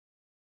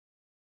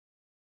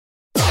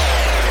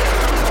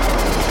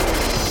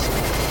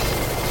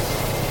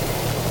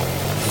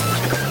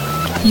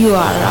You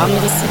are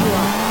listening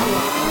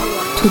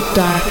to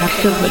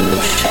Dark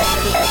Revolution.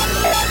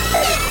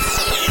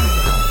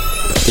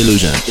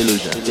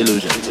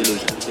 Illusion.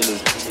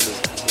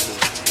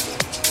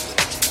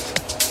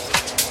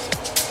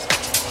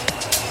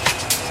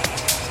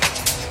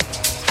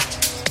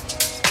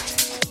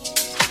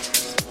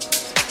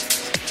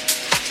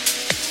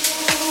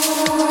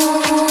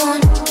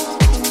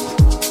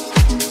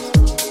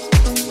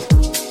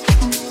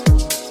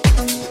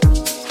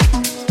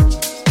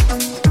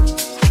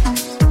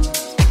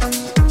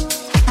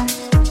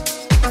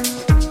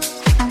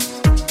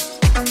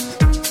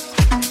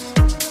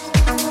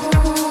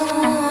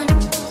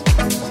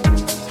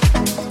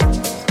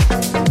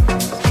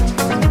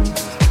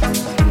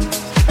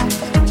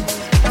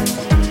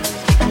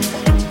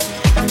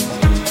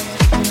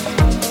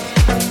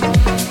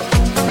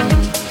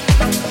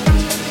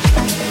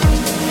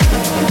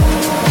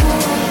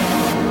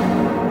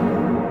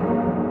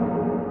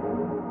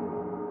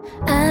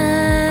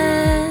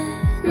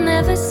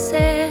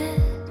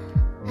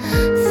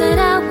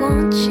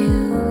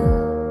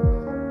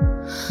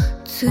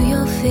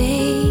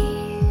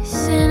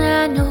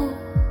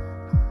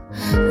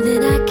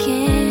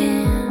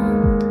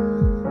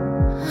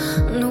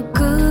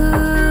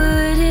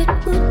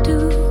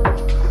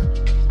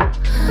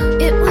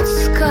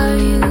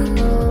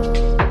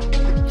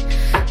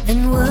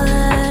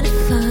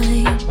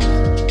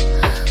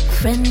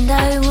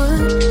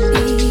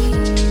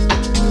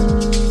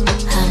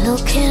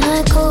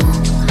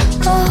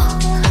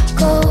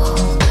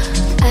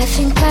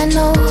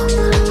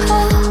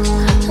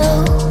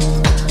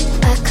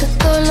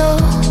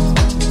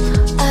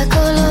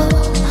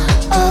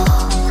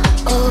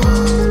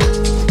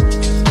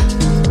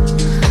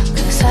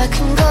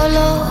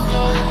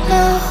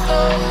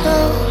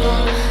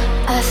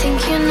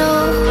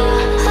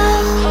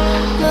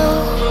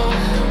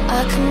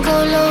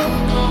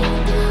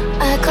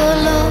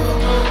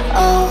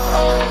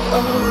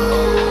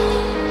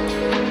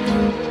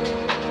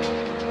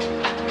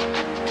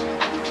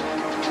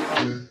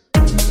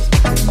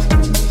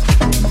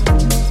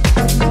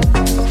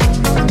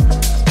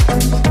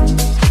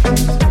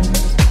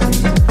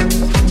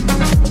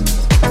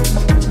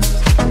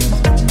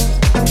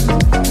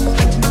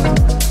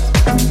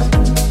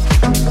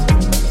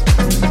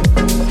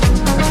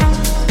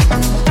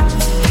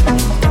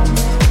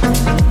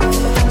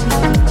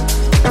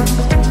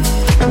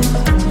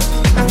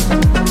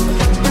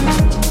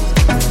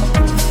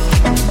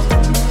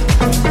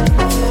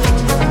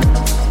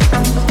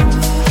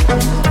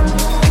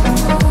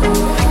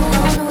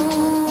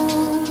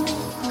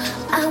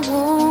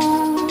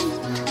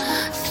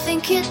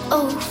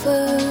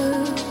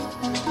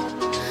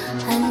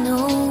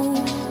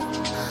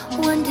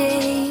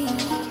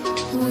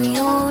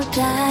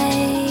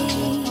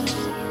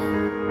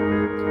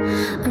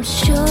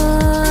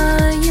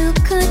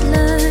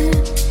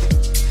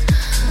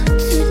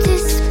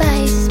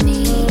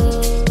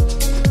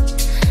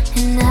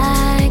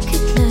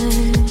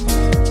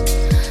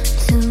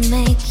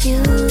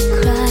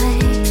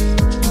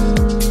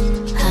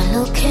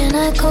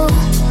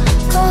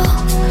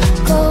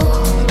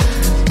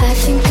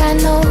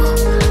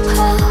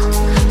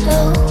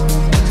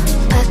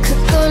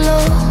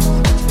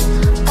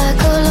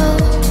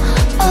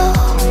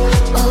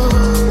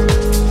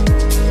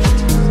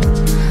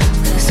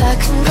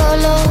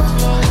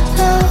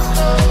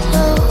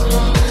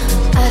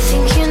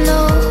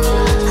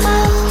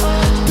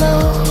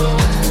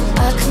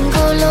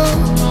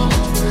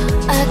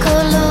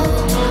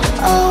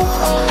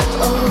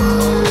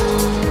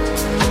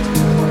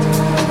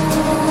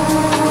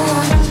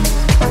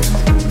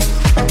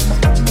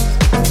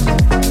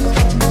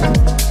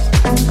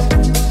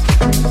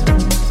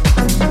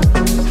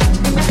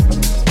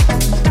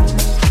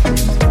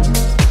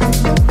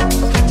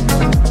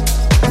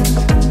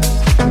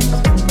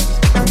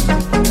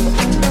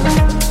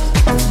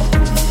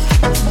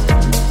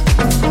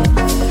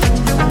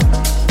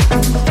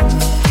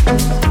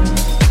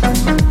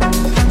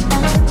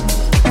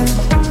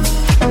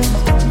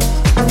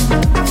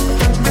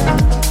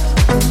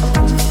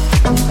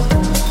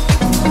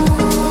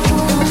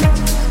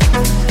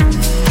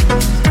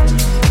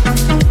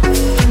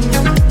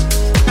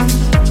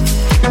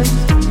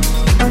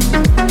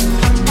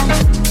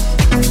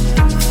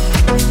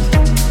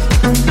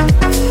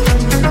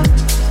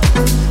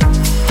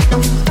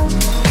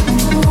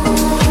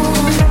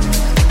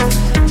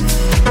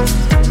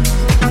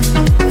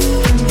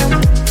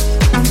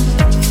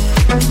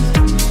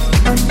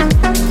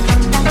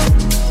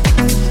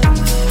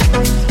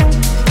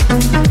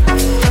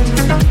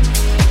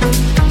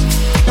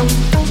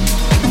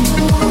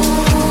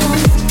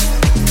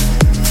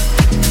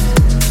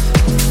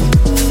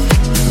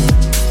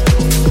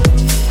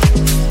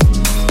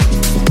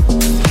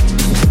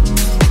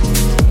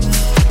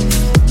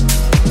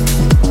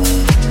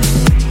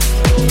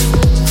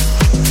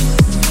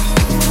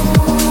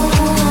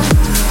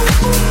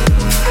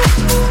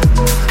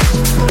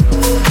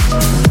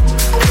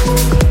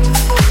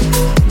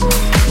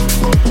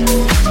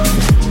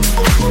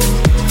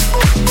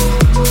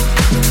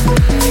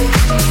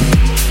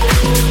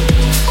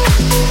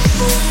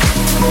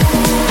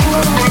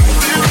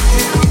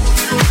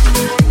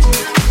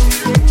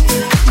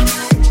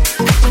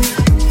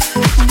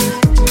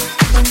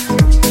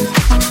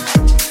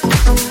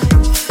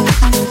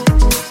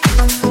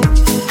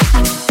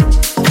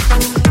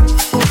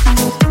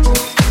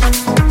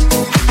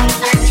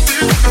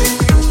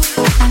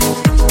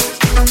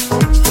 You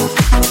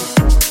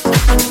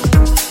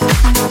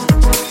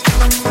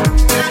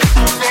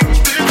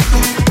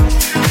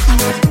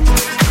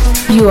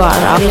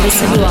are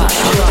listening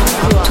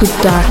to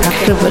Dark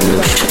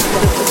Revolution.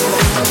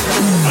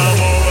 I'm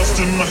all lost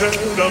in my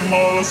head, I'm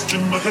all lost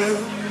in my head.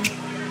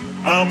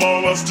 I'm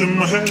all lost in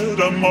my head,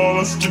 I'm all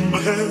lost in my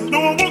head. No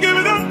one will give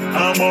it up.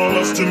 I'm all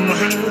lost in my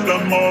head,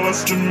 I'm all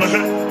lost in my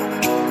head.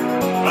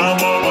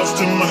 I'm all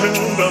lost in my head,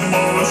 I'm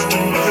all lost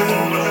in my head.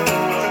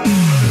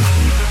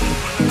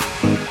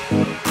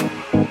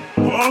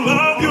 I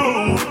love you,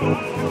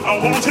 I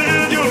won't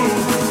tell you.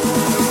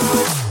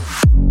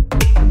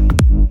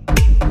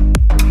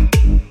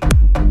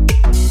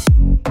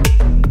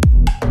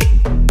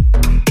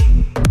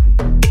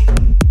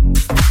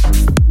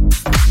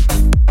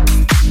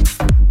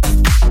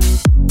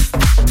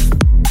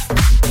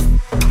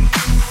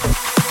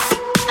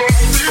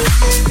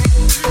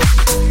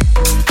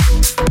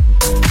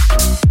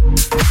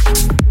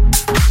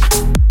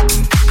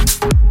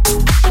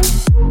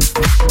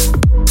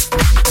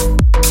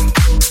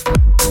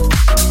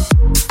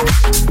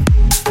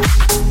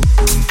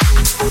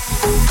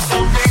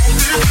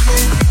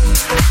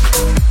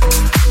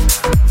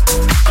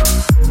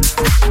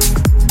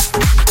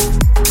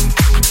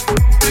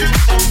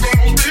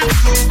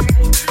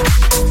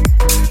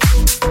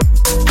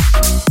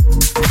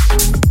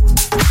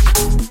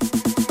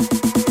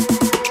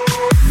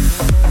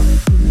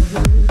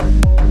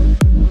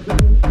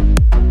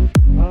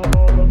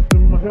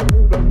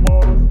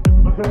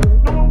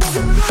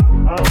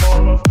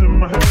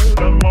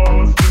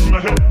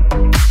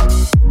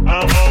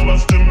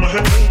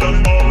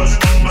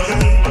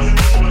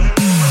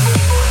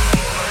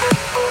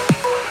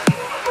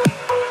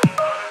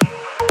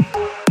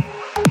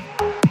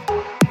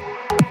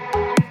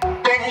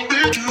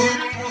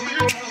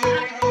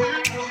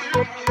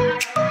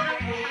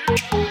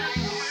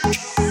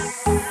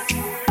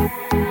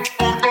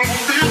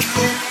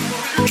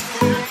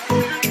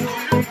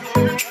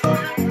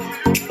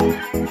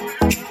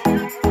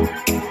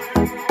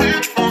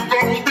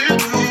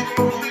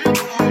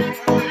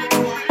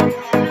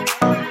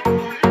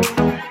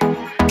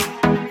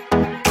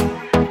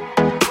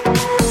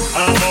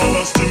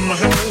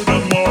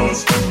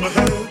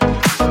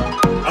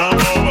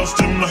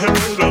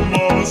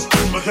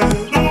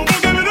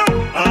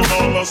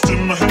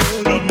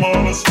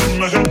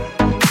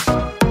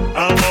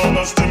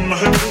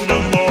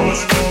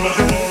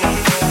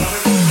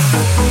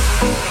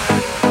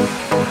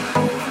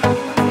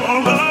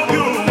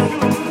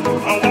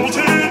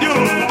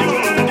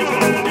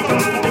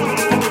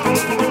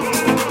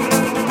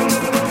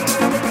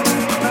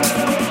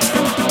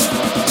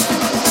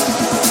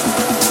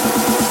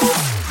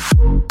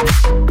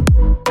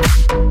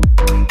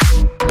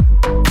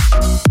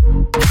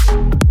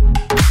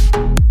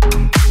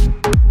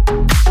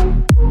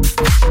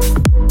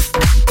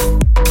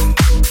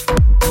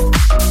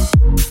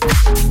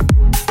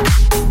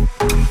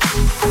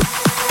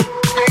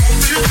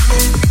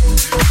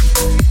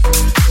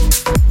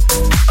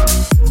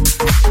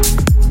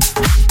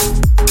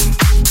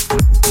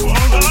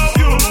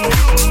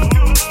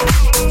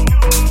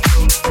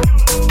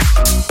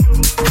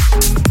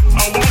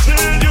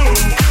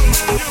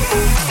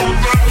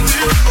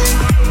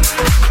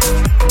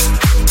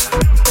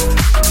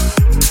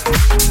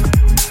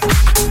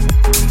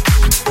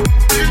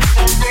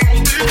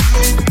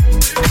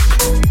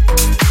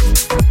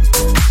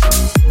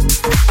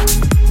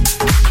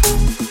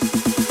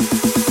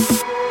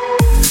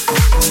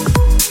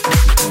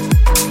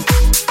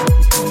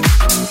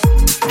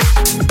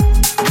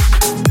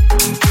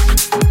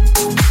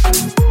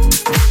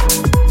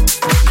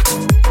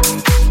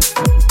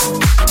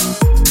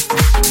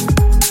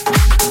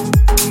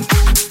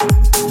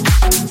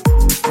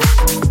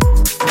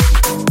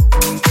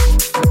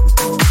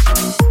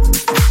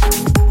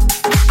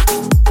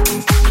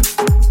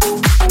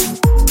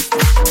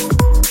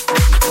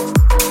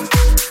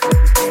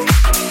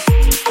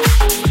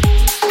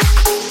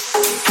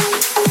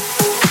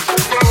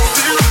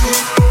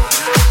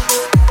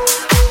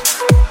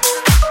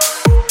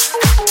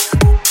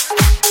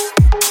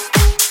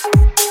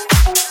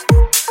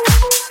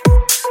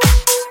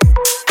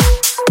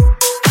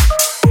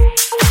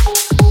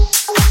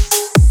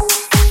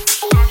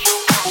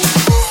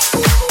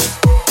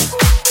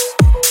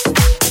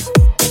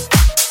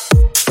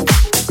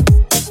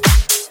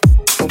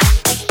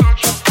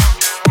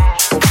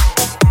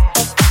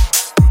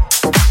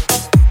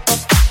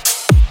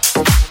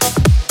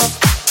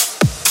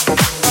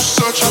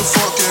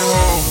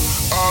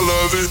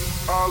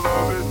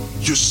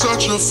 You're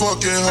such a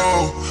fucking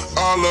hoe,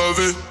 I love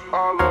it.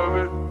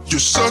 You're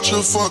such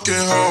a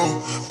fucking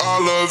hoe, I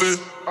love it.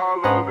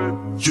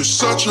 You're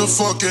such a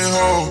fucking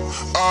hoe,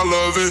 I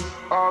love it.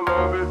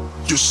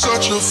 You're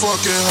such a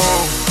fucking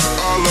hoe,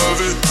 I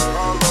love it.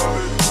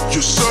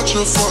 You're such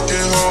a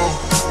fucking hoe,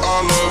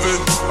 I love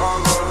it.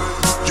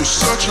 You're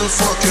such a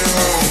fucking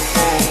hoe.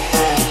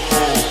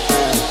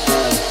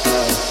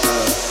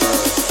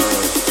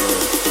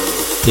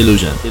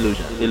 Illusion.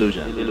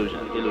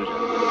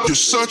 You're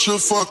such a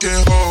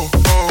fucking hoe,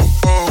 hoe,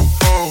 hoe.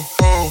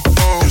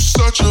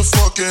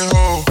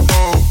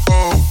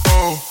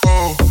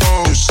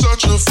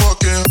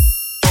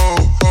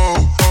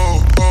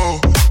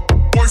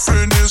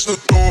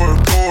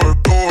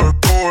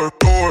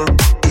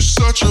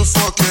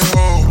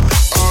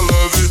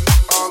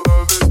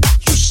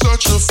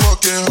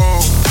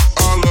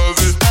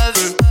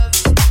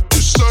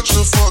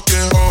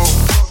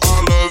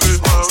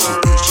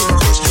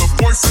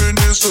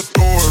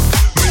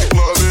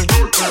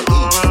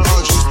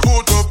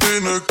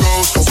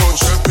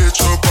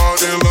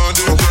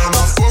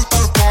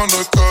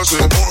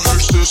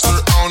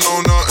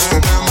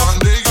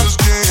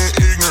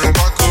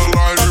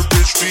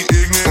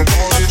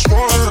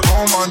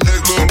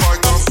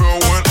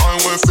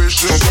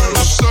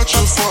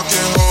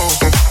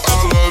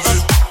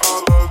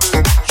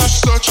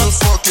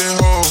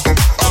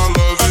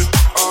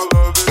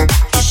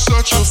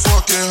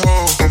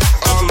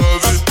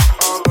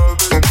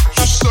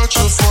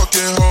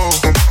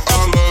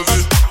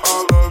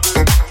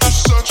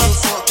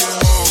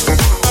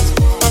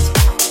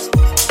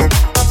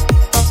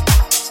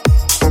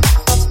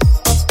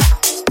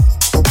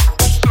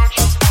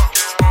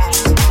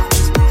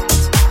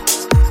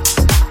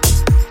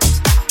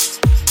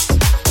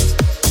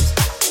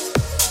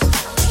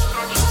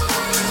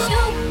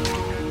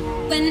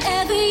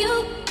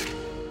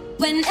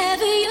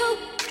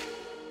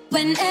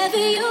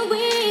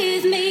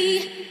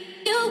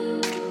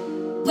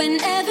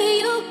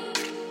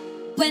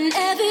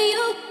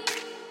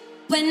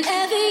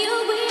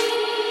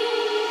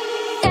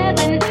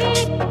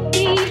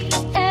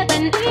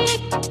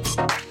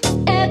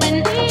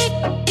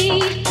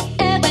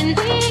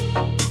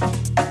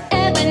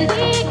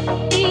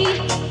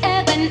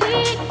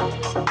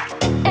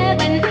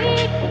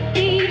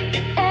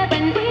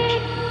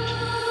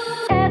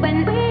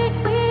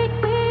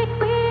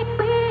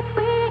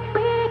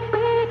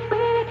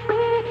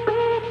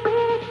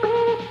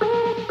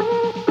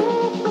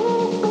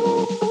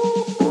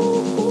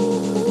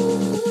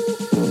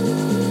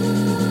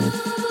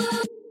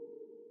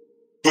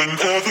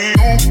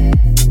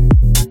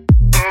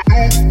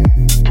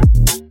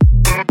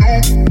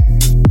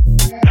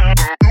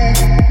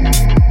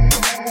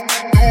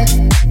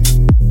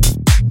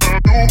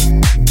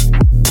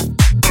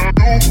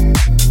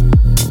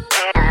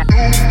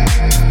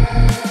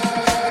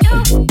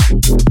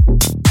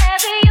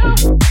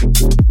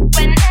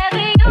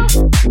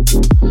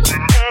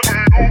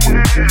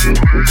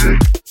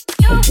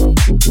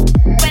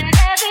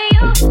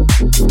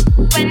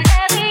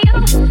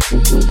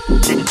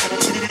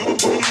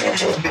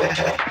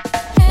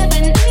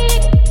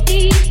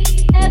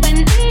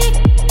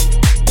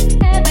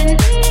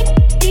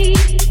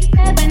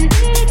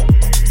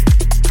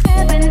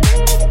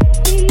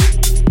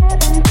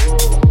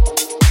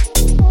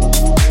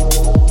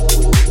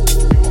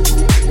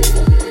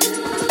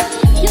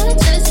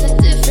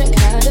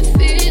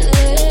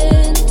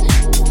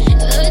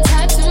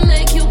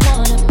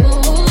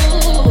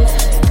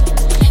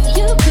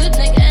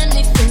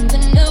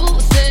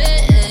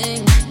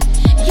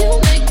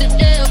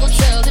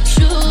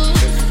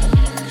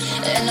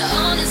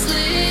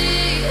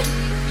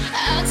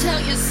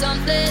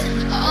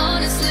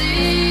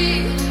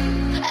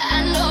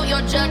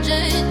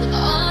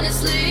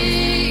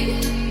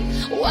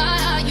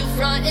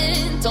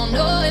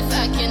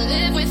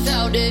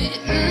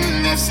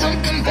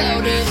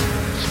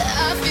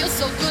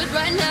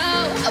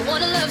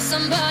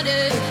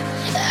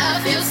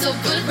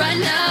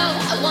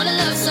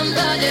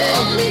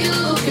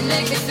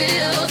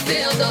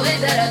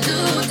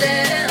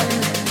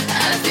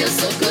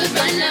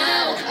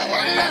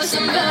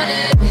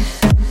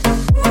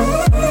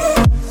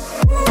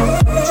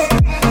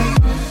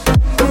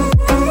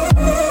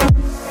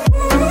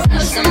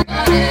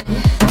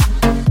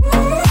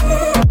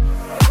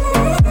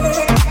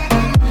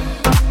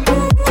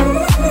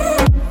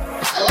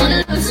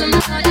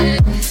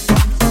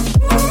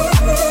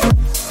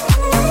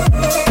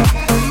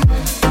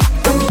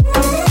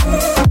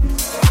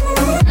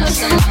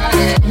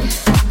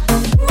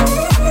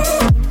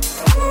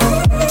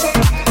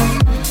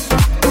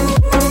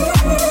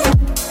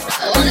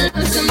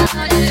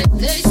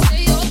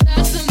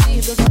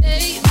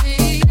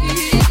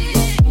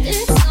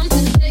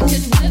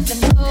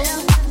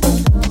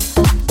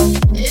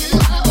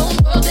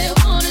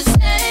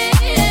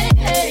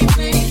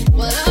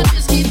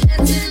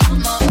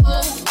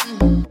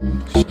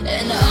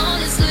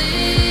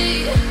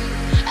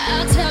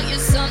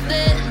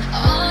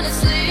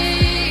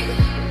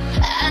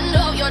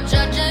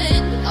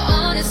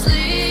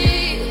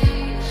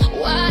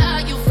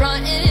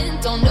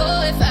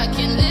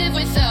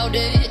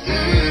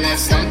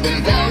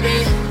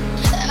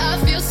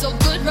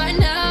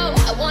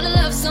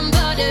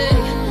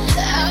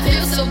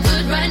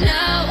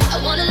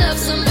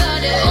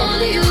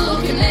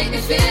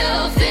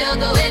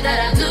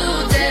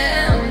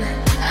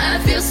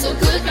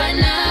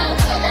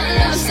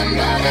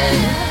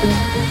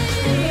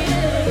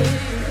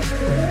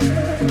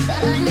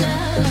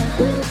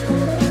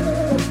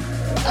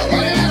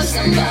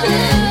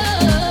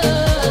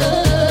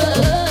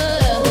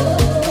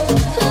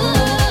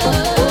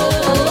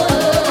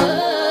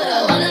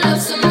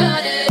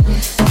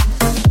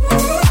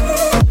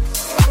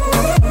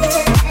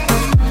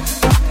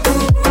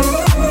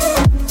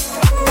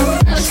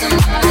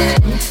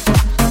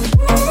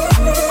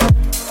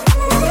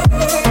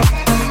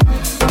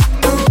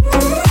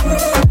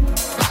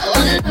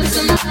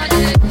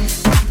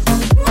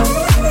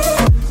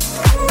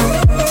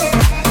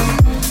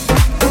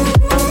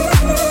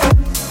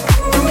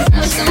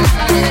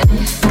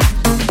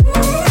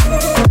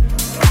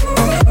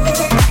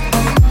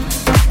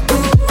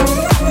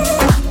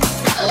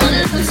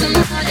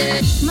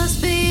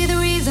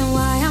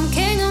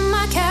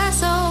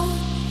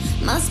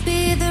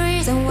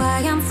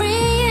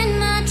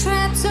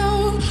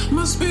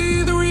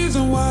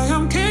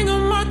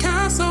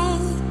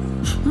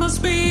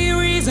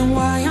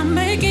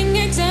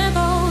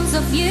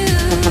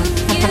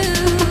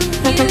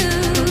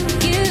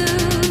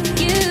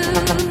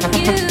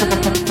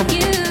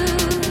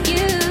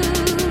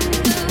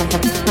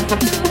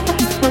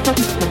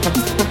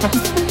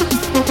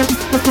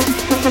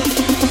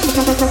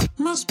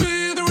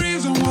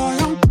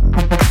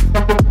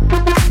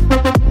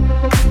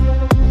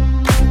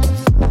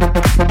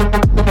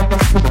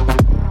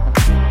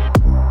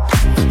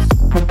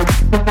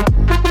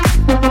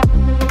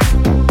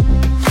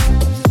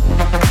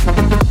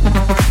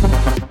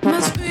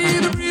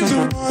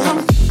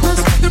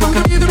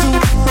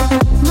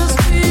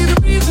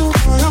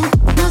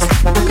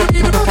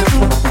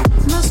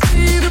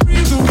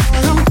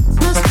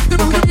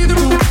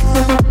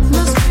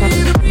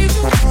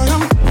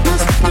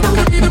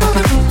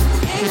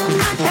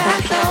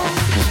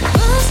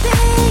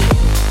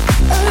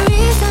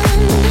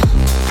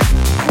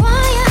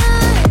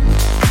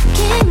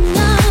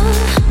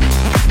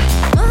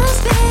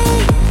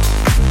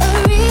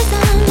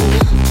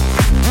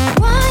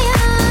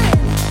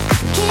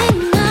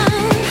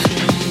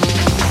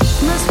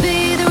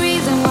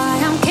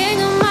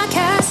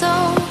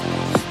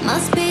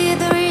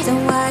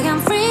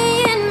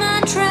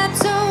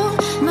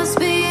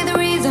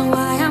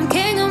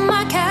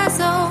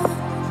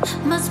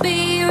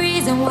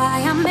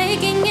 I'm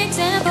making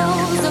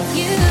examples of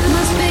you.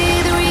 Must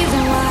be the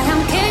reason why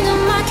I'm king of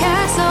my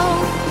castle.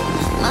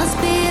 Must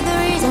be the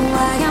reason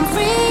why I'm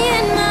free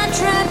in my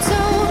trap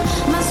zone.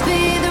 Must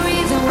be the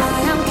reason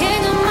why I'm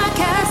king of my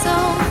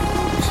castle.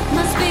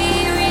 Must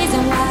be the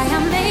reason why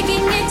I'm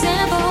making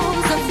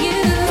examples of you.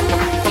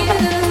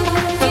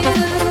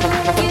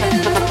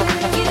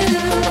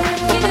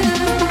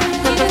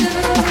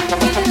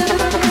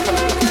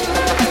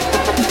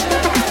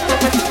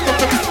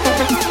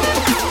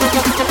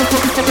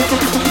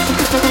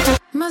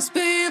 Must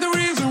be the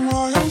reason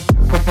why I'm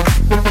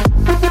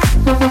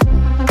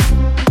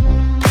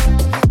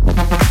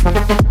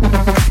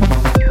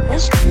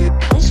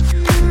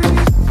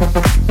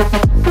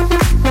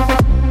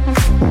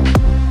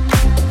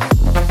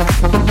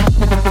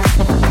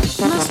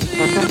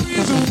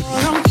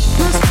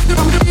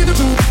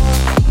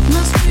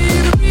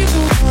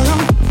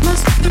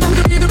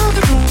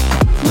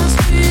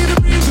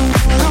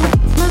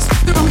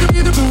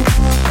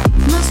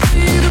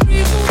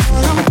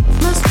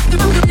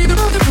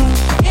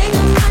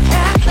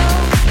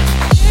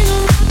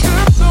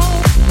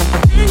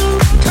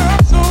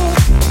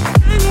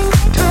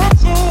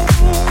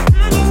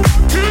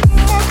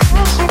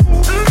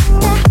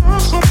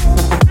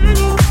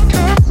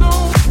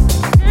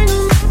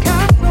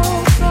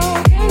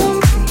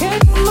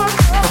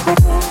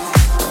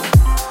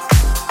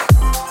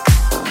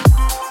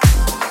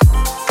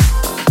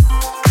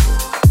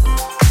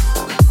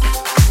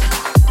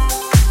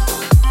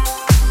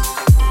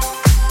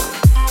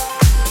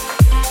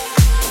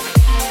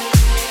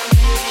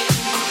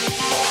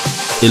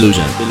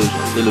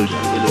Illusion.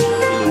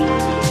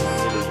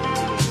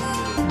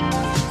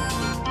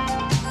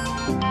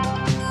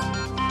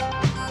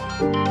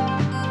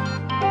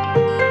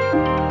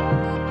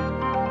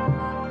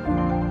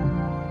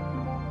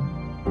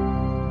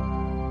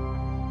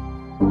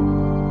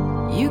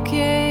 You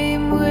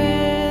came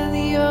with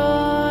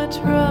your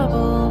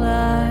troubled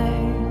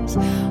eyes,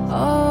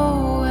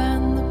 oh,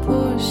 and the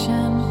push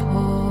and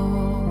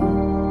pull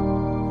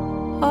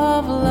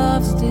of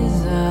love's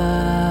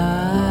desires.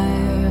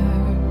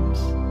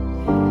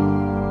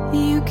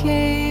 You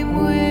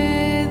came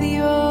with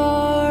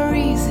your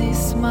easy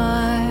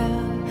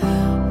smile,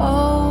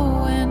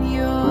 oh, and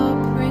your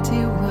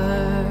pretty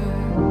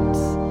words,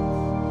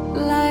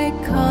 like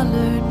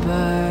colored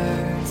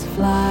birds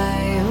fly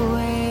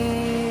away.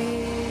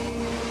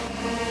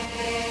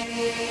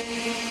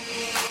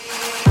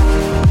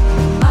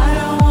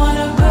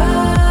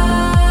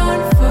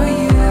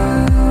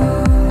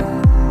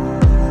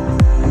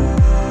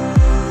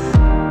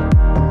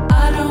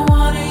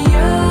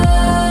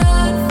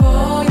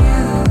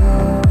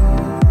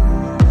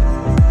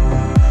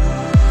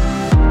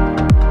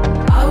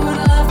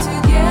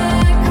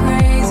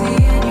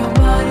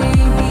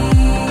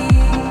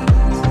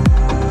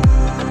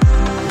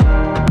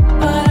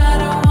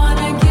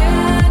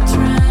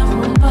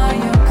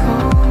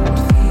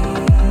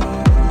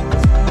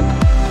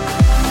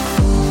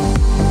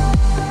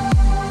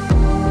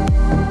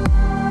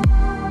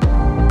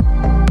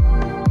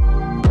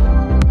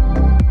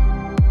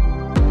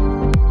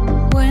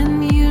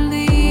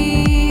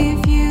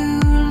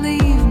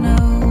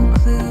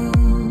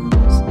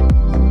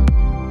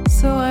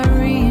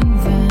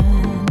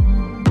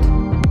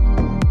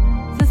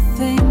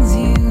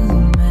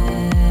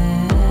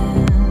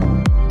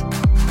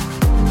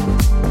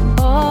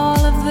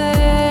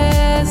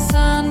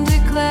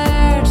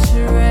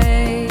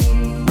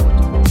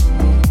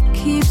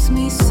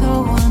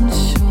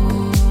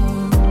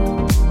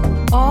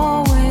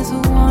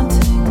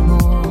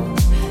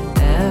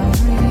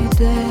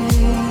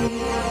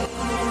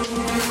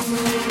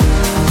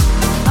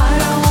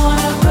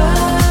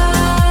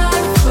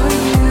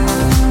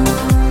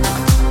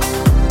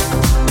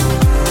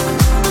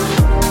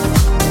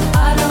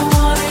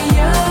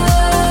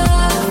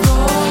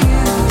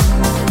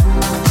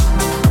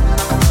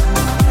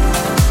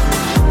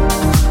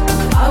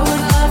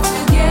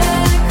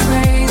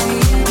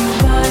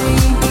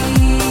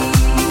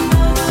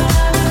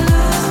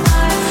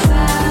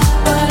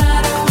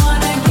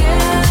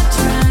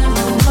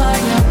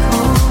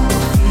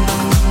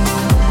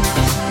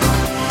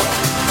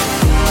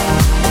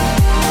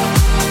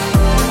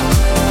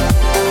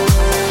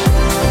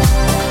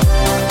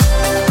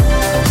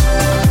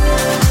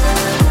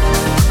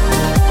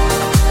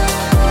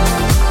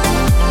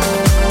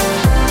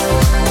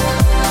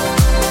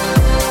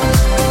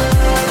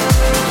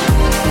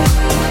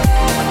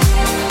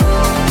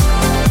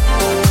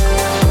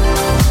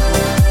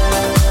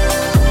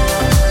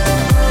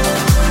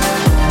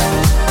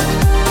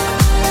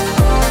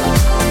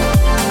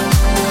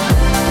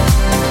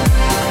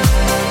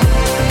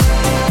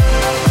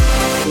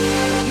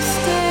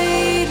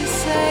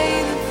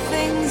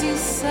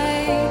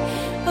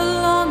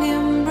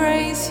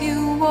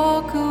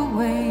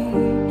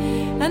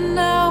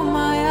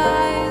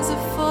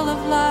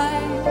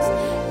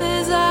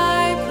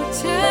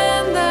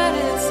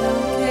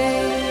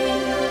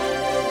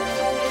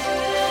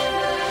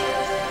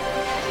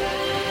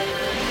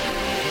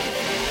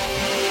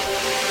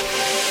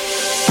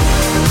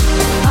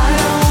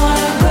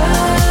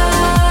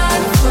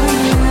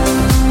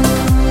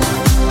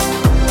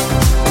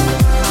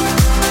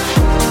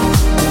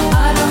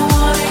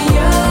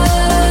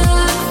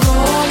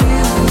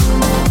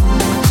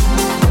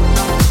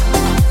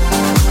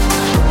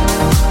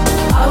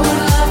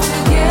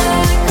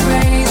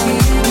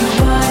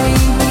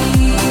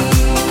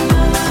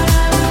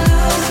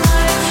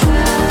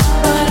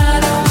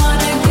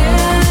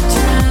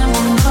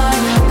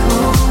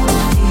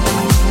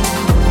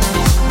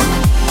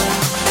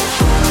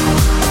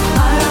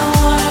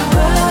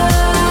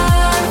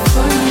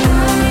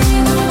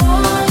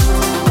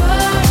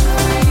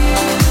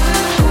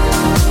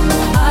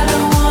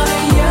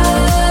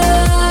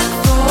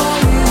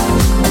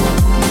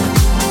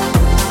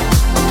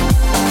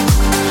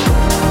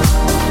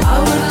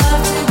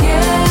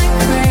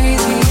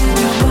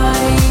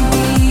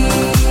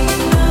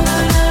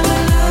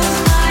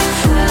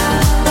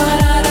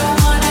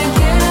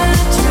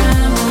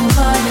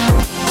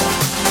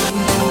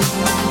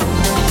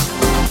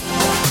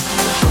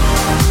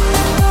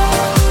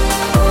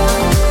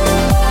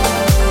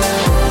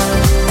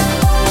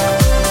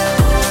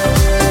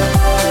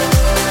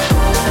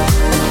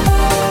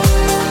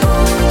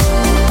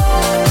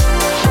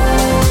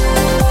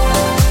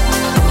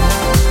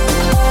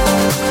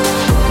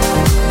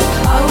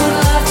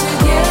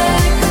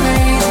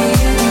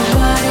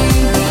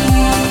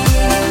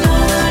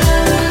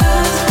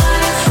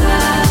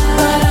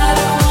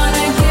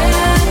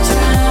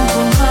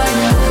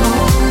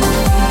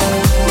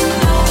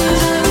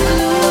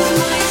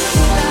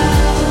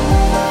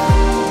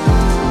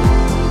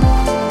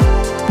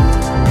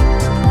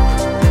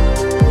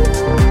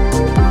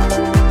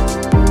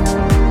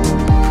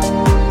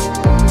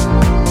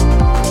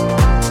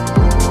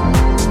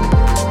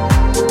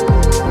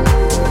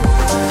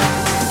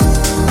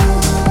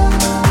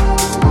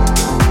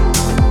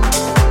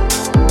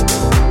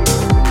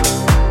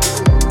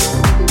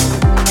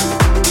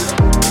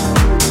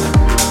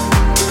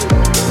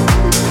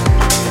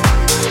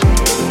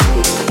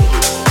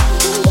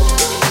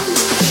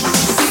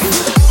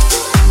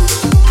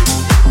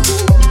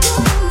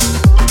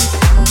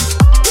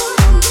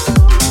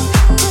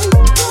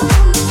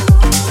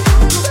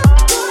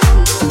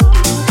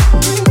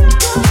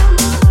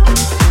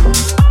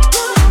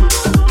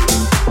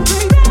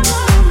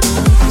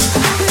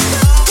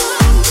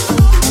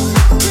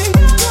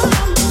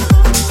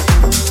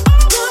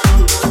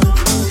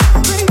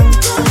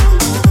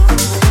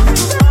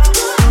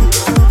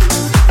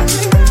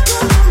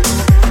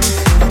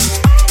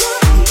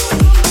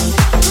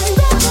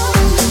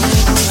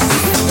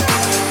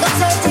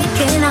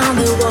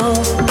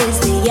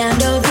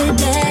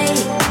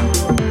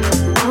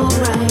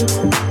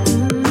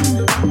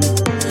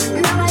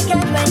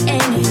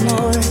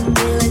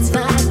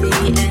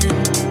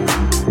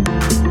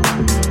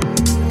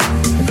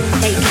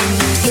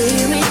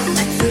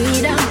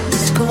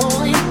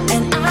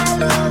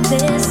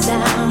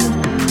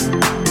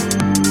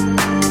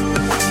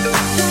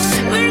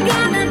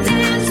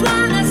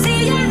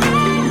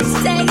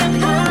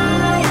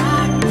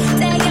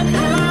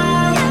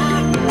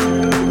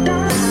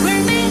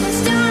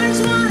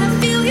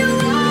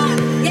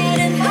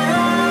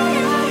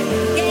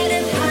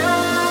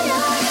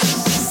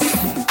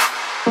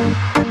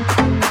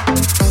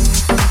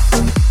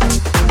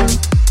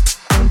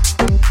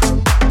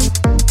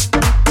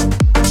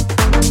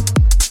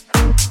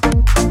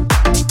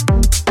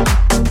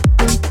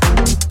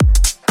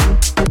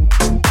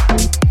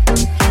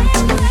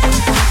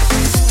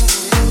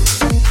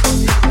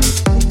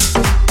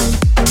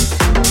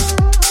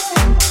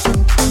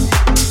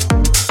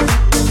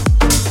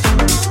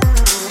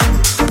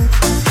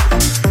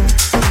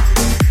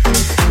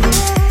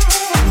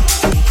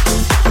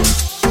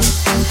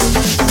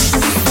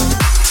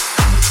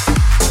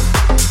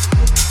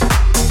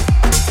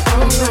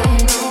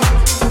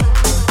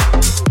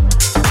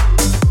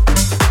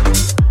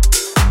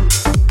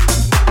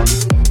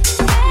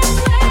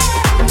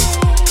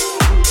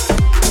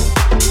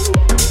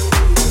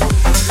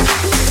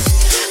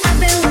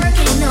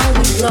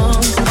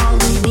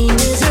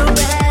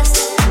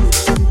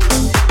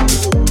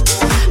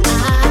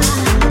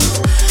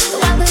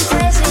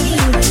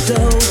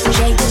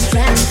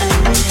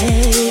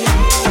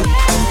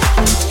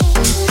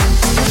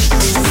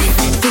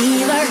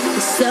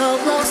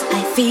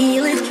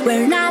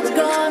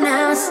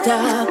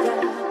 stop.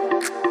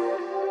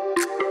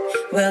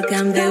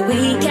 Welcome the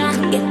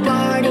weekend, get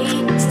party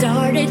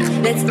started.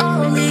 Let's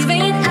all live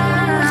it up.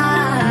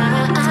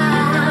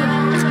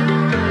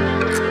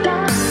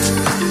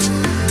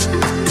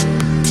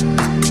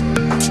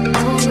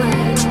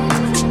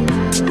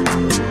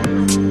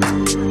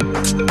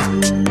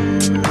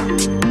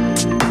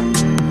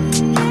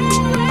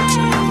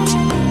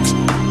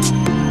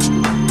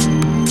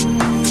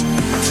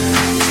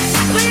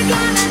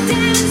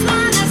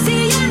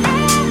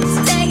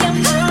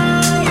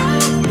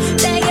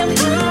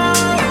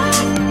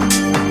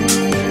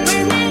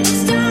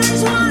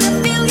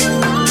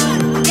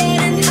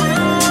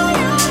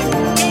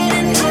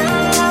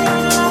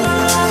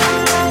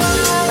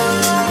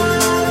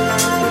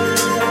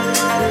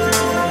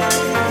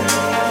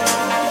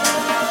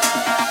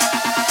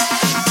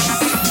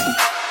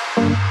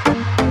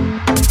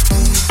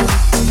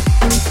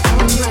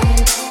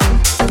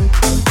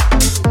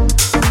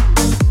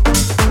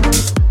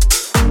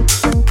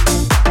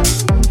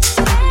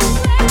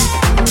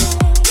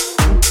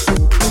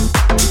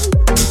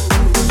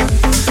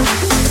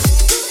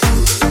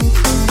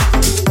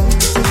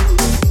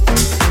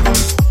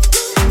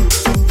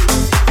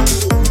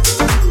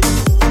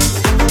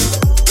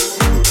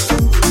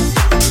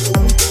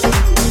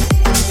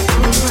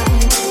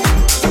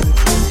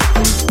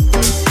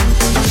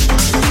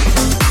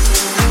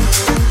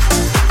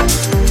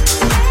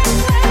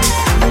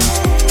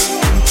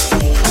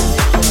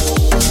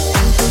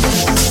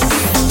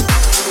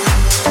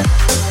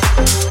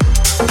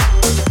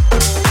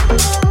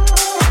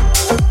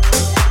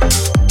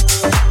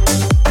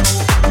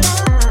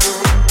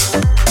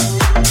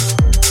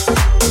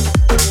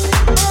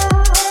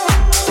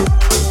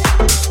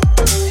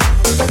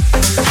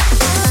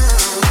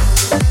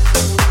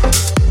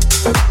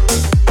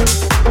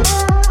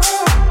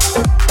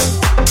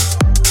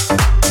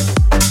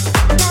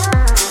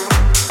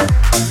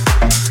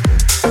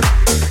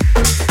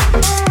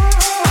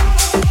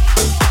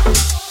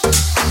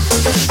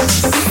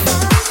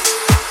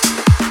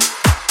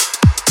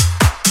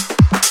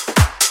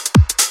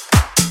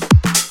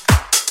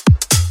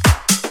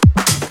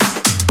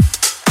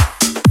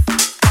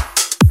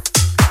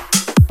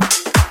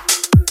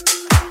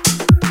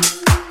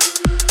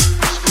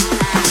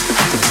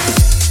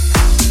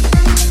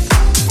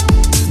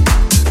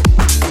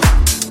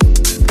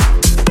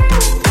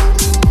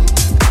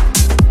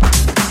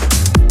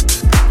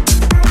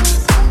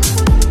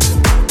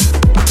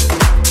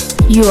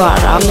 You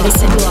are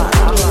listening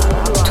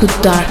to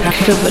Dark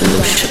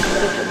Revolution.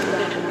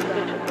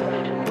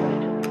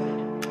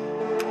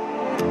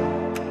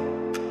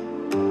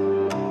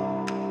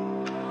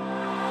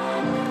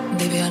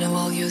 Baby, I know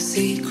all your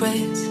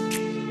secrets,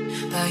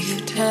 but you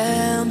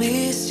tell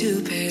me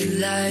stupid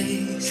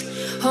lies.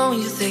 Oh,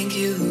 you think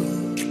you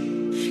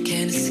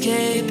can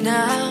escape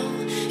now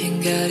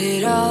and got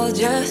it all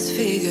just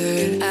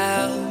figured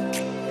out.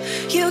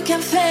 You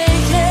can fake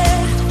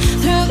it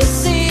through the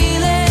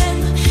ceiling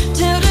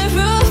to the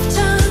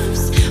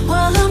rooftops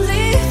while I'm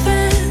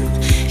leaving.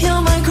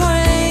 You're my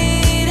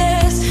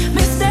greatest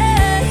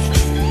mistake,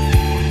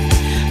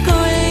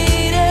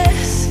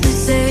 greatest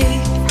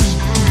mistake.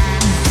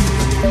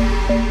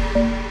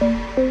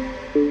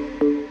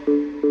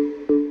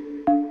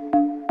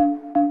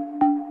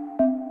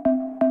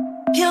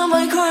 You're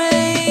my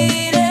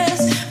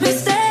greatest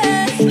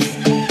mistake,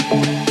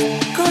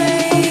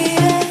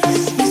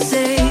 greatest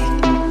mistake.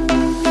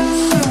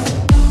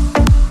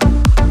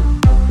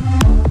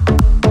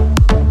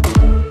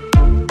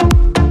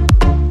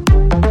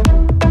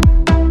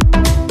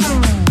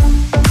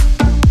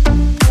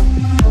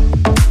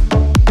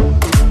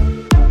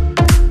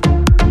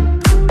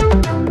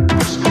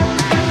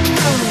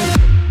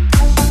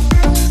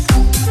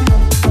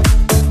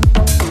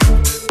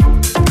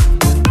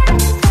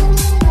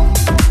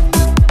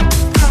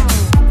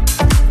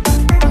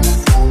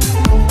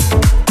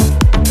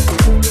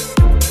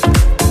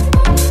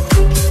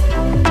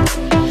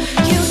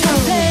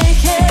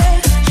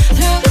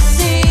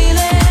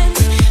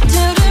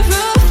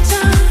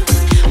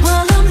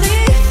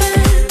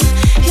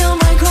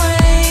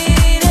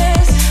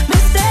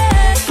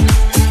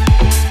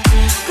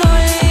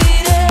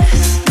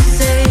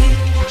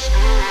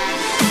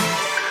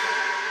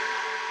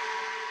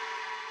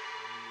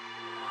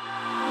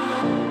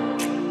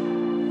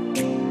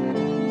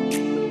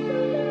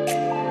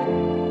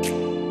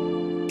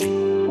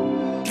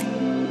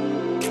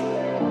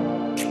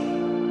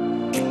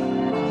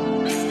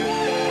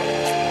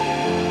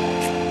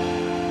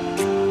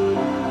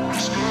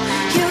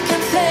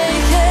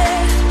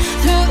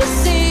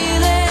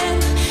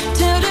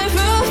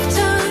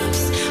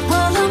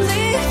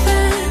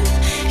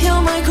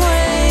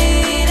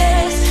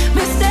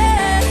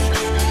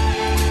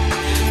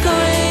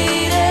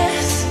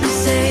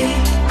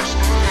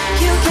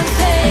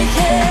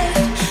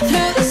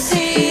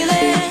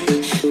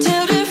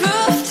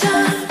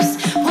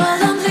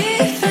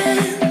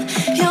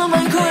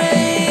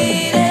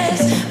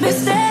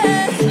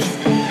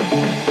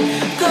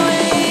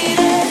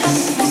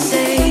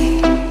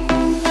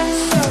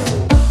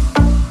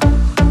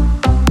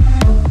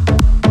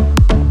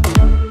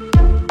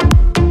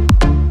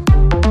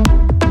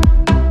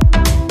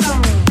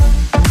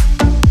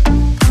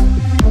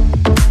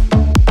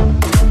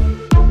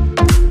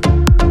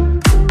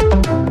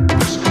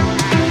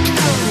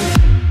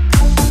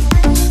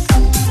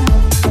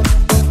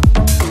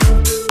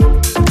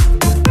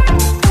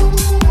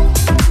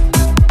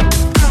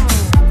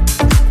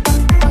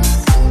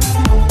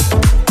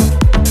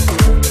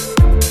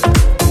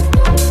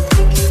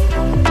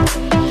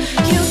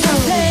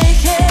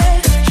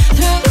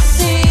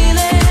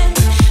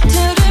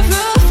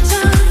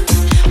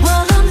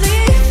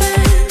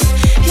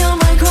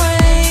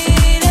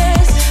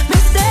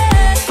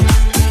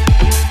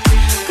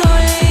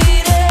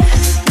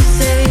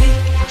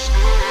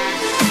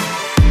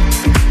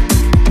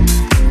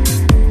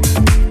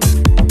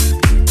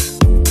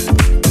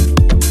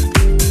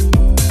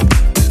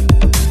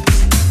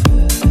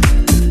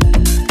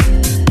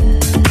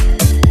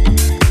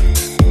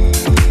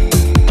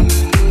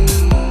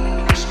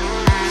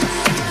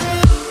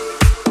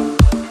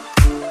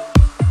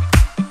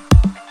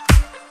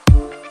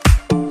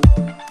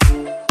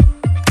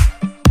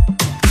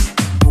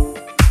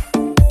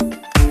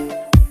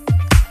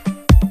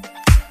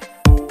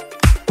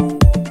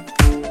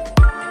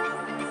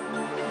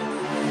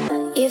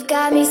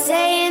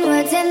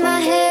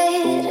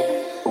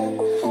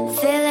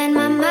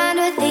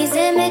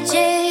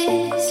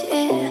 images,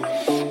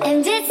 yeah.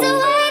 And it's the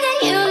way that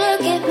you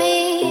look at me,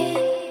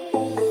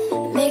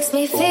 makes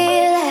me feel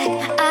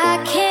like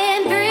I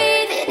can't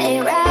breathe. It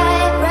ain't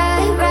right,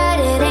 right, right.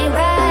 It ain't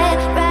right,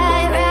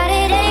 right, right.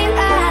 It ain't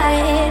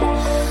right.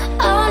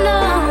 Oh no,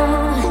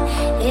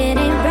 it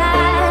ain't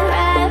right,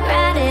 right,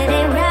 right. It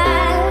ain't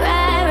right,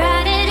 right,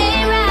 right. It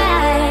ain't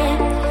right.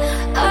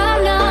 Oh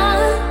no,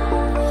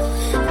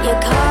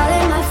 you're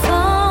calling my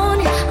phone.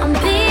 I'm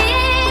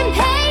being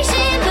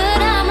patient, but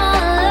I'm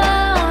all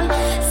alone.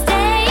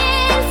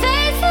 Staying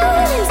faithful,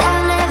 and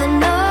I'll never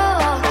know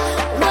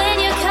when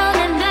you're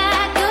coming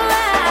back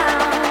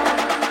around.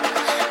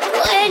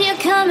 When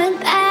you're coming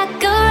back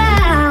around.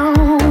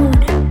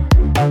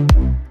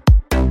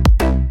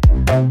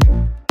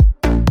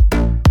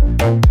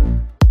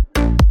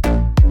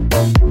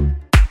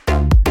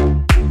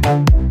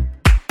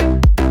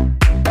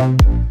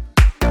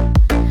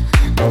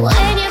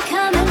 When you're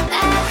coming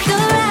back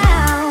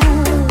around.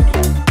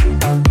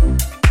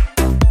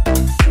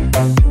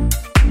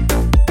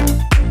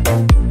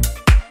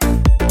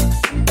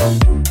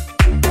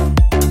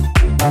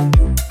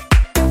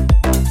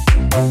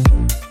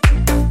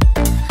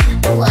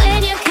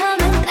 When you're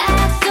coming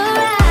back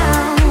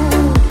around.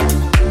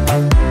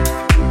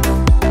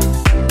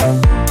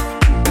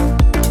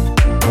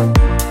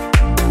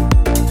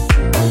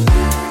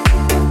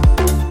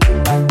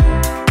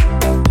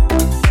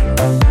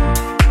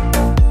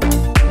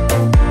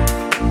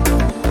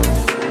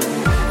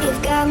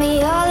 You've got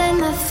me all in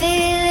my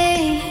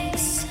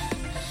feelings,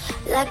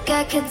 like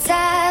I could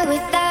die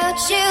without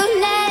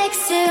you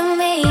next to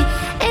me.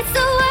 It's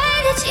the way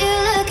that you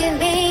look at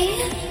me,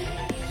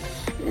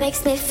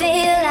 makes me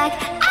feel like I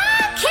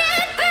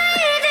can't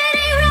breathe. It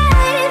ain't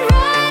right,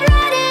 right,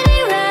 right. It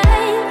ain't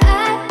right,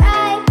 right,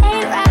 right.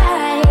 Ain't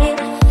right.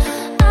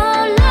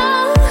 Oh no,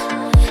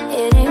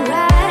 it ain't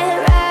right,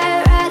 right,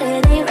 right.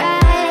 It ain't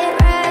right,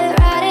 right,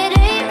 right. It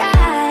ain't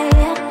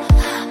right.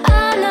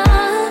 Oh no,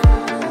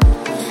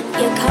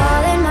 you're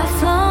calling my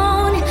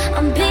phone.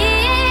 I'm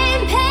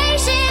being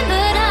patient,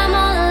 but I'm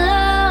all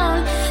alone.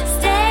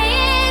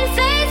 Staying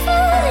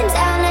faithful, and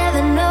I'll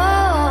never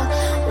know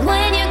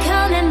when you're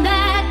coming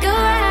back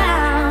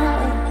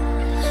around.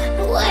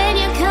 When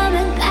you're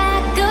coming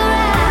back around.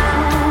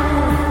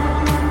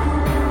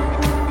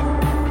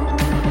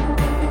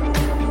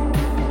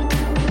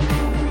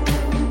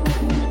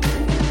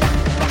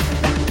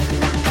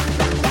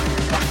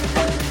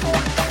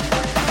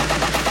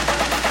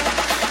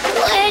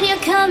 When you're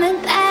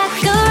coming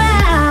back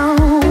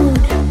around.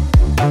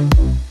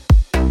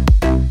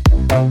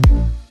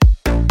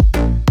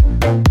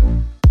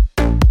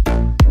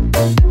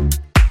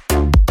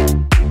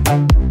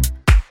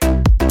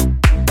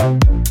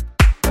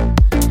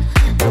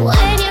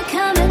 When you're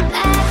coming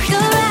back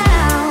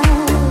around.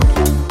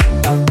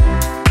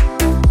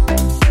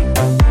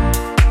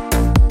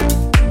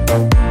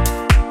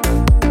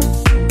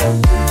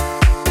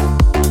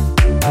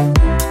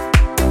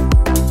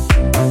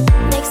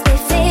 Makes me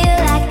feel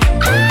like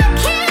I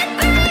can't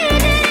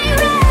breathe. It ain't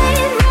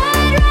right, right,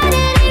 right.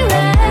 It ain't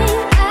right,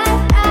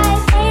 right,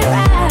 ain't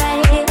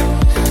right.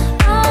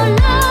 Oh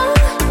no,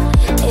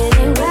 it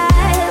ain't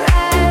right,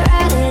 right,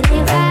 right. It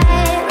ain't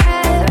right,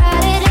 right,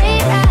 right. It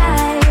ain't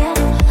right.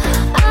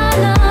 Oh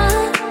no,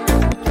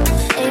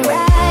 ain't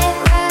right,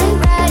 right,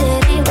 right.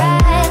 It ain't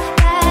right,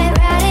 right,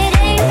 right. It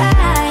ain't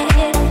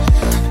right.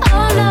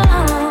 Oh no,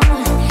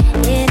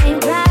 it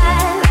ain't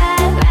right,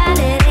 right, right.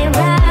 It ain't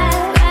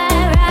right,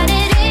 right, right.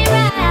 It ain't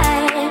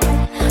right.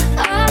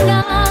 Oh no.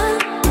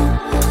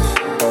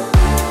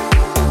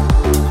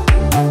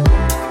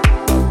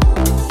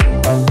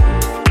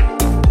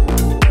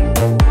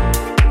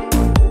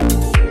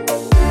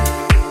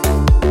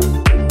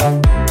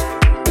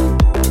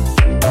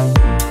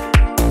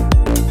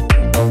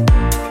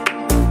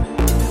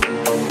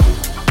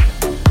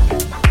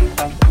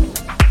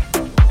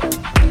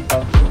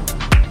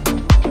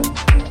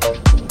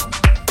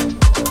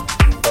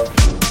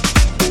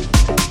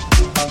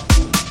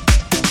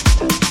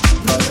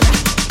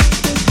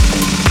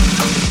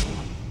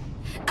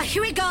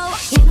 Here we go.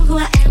 You know who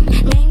I am.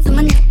 Names on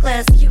my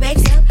necklace. He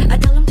wakes up. I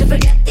tell him to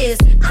forget this.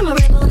 I'm a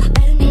rebel.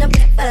 Better than a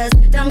breakfast.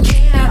 Don't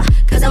care,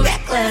 cause I'm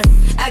reckless.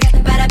 I got the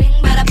bada bing,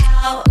 bada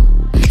pow.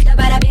 The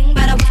bada bing,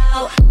 bada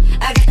wow.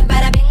 I got the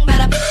bada bing,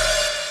 bada pow.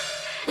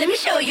 Let me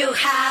show you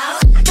how.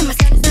 I got my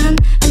Samsung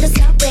on the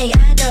subway.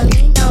 I don't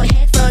need no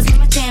headphones for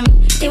my gym.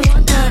 They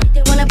wanna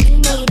play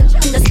me. Don't you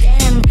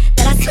understand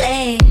that I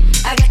slay?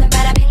 I got the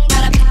bada bing,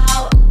 bada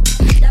pow.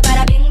 The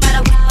bada bing,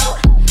 bada wow.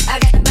 I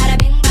got the bada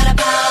bing, bada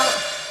pow.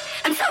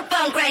 I'm so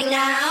pumped right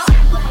now.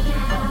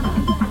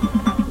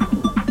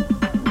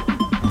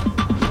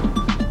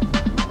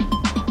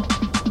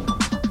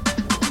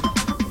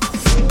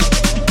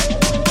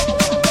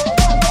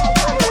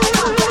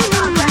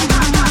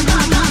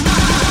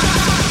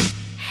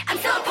 I'm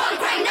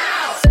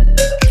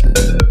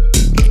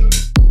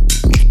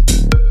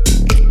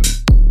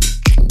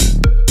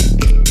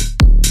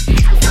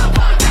so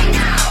pumped right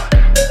now.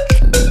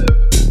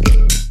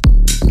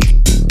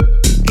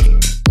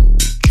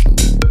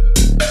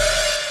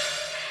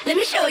 Let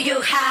me show you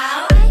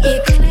how.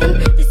 Keep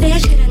going, they say I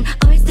shouldn't.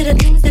 Always do the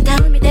things that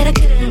tell me that I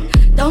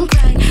couldn't. Don't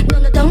cry, no,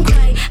 no, don't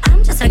cry.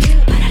 I'm just like you,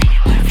 but I need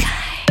a butterfly.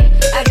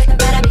 I got the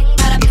bada bing,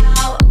 bada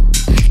pow.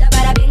 The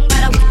bada bing,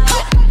 bada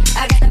wow.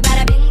 I got the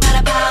bada bing,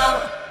 bada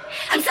pow.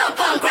 I'm so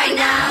punk right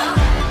now.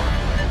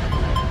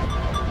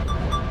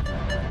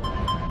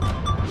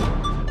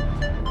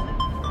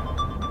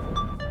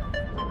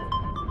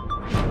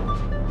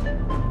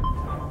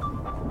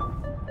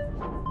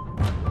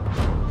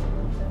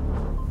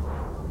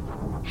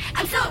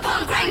 I'm so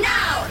punk right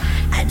now.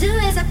 I do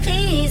as I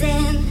please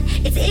and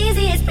it's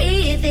easy as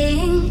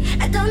breathing.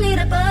 I don't need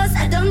a buzz,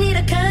 I don't need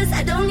a cuss,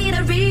 I don't need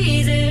a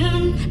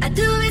reason. I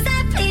do as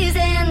I please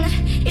and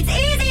it's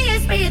easy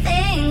as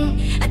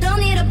breathing. I don't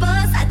need a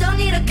buzz, I don't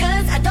need a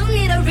cuss, I don't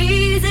need a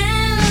reason.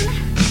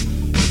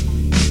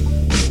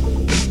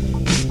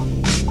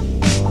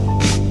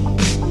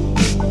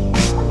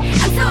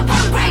 I'm so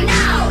punk right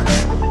now.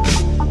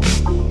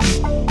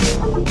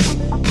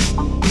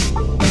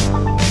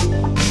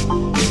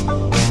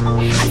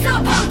 I'm so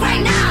punk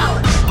right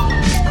now.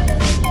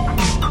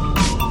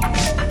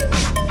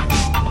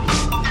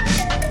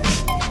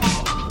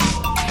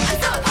 I'm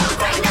so punk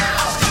right now.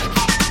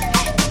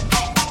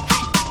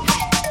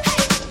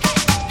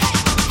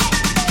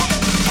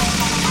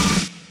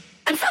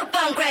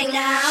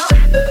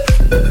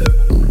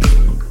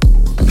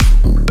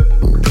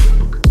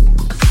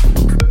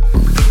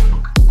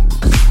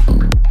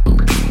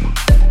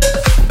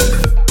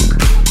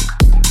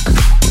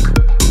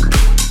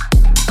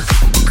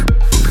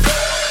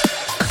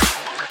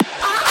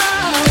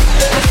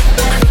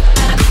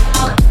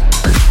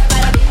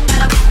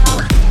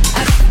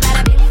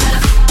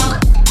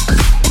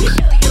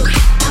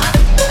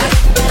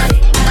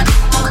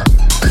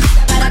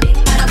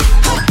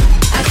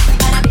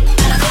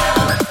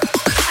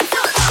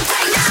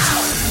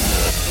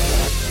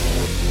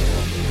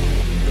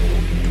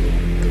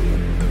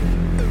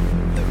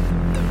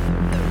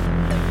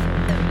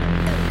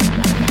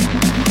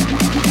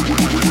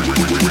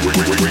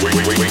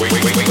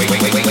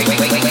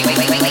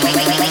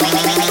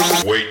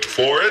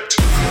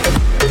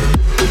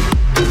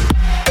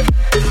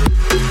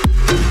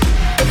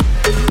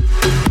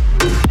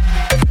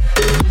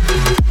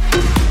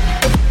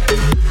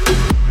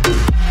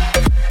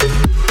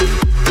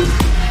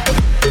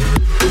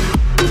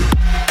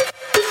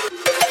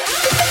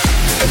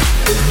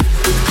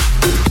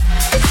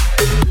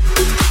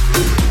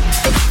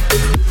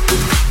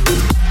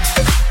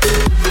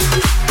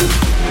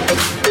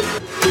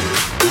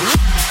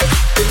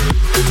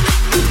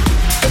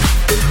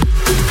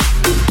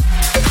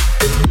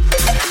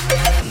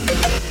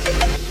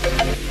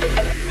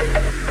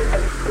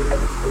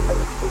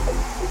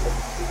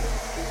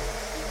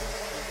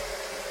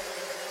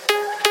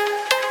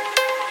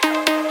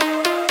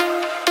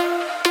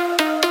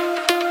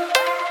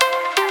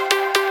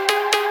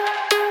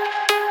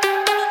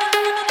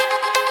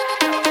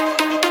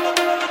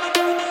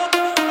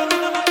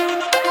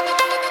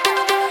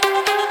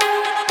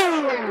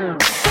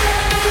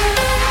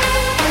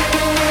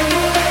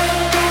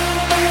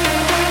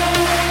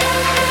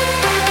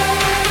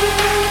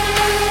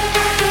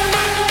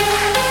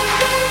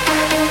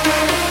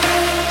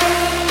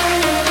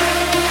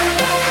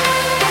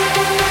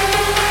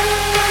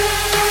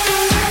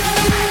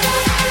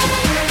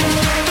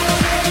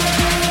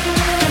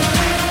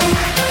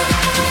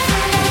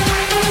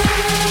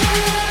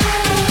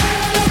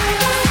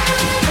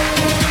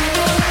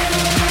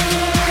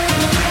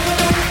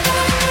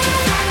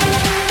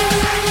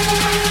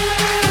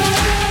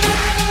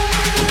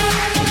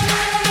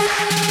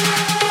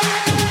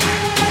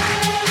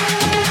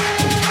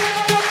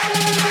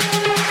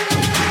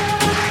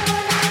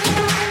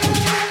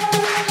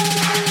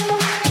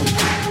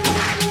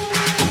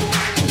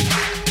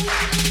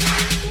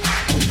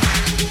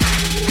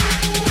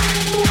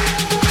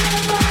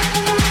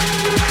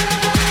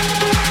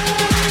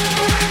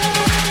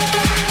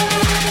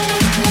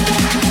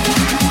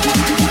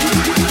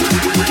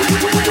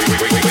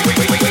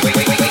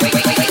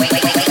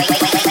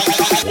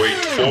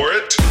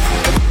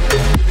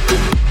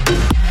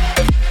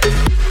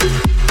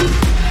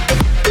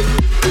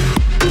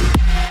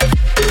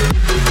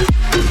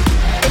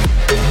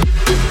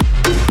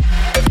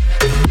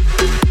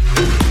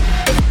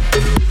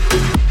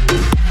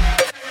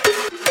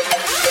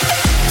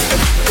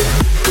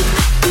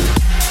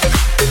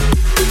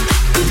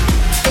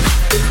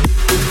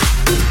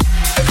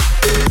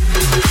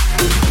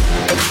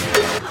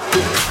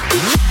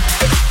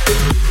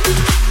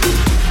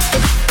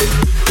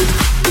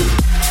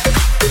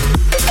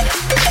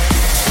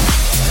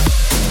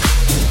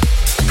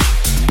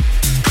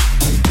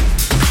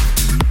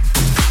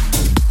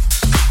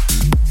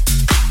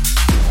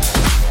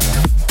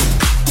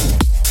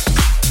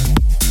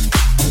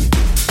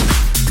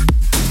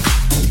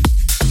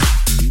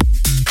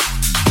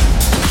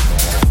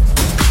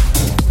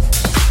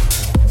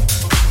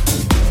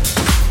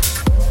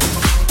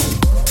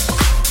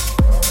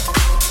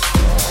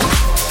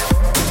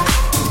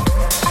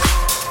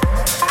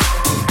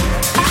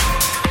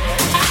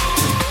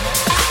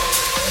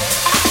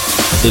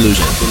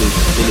 Illusion.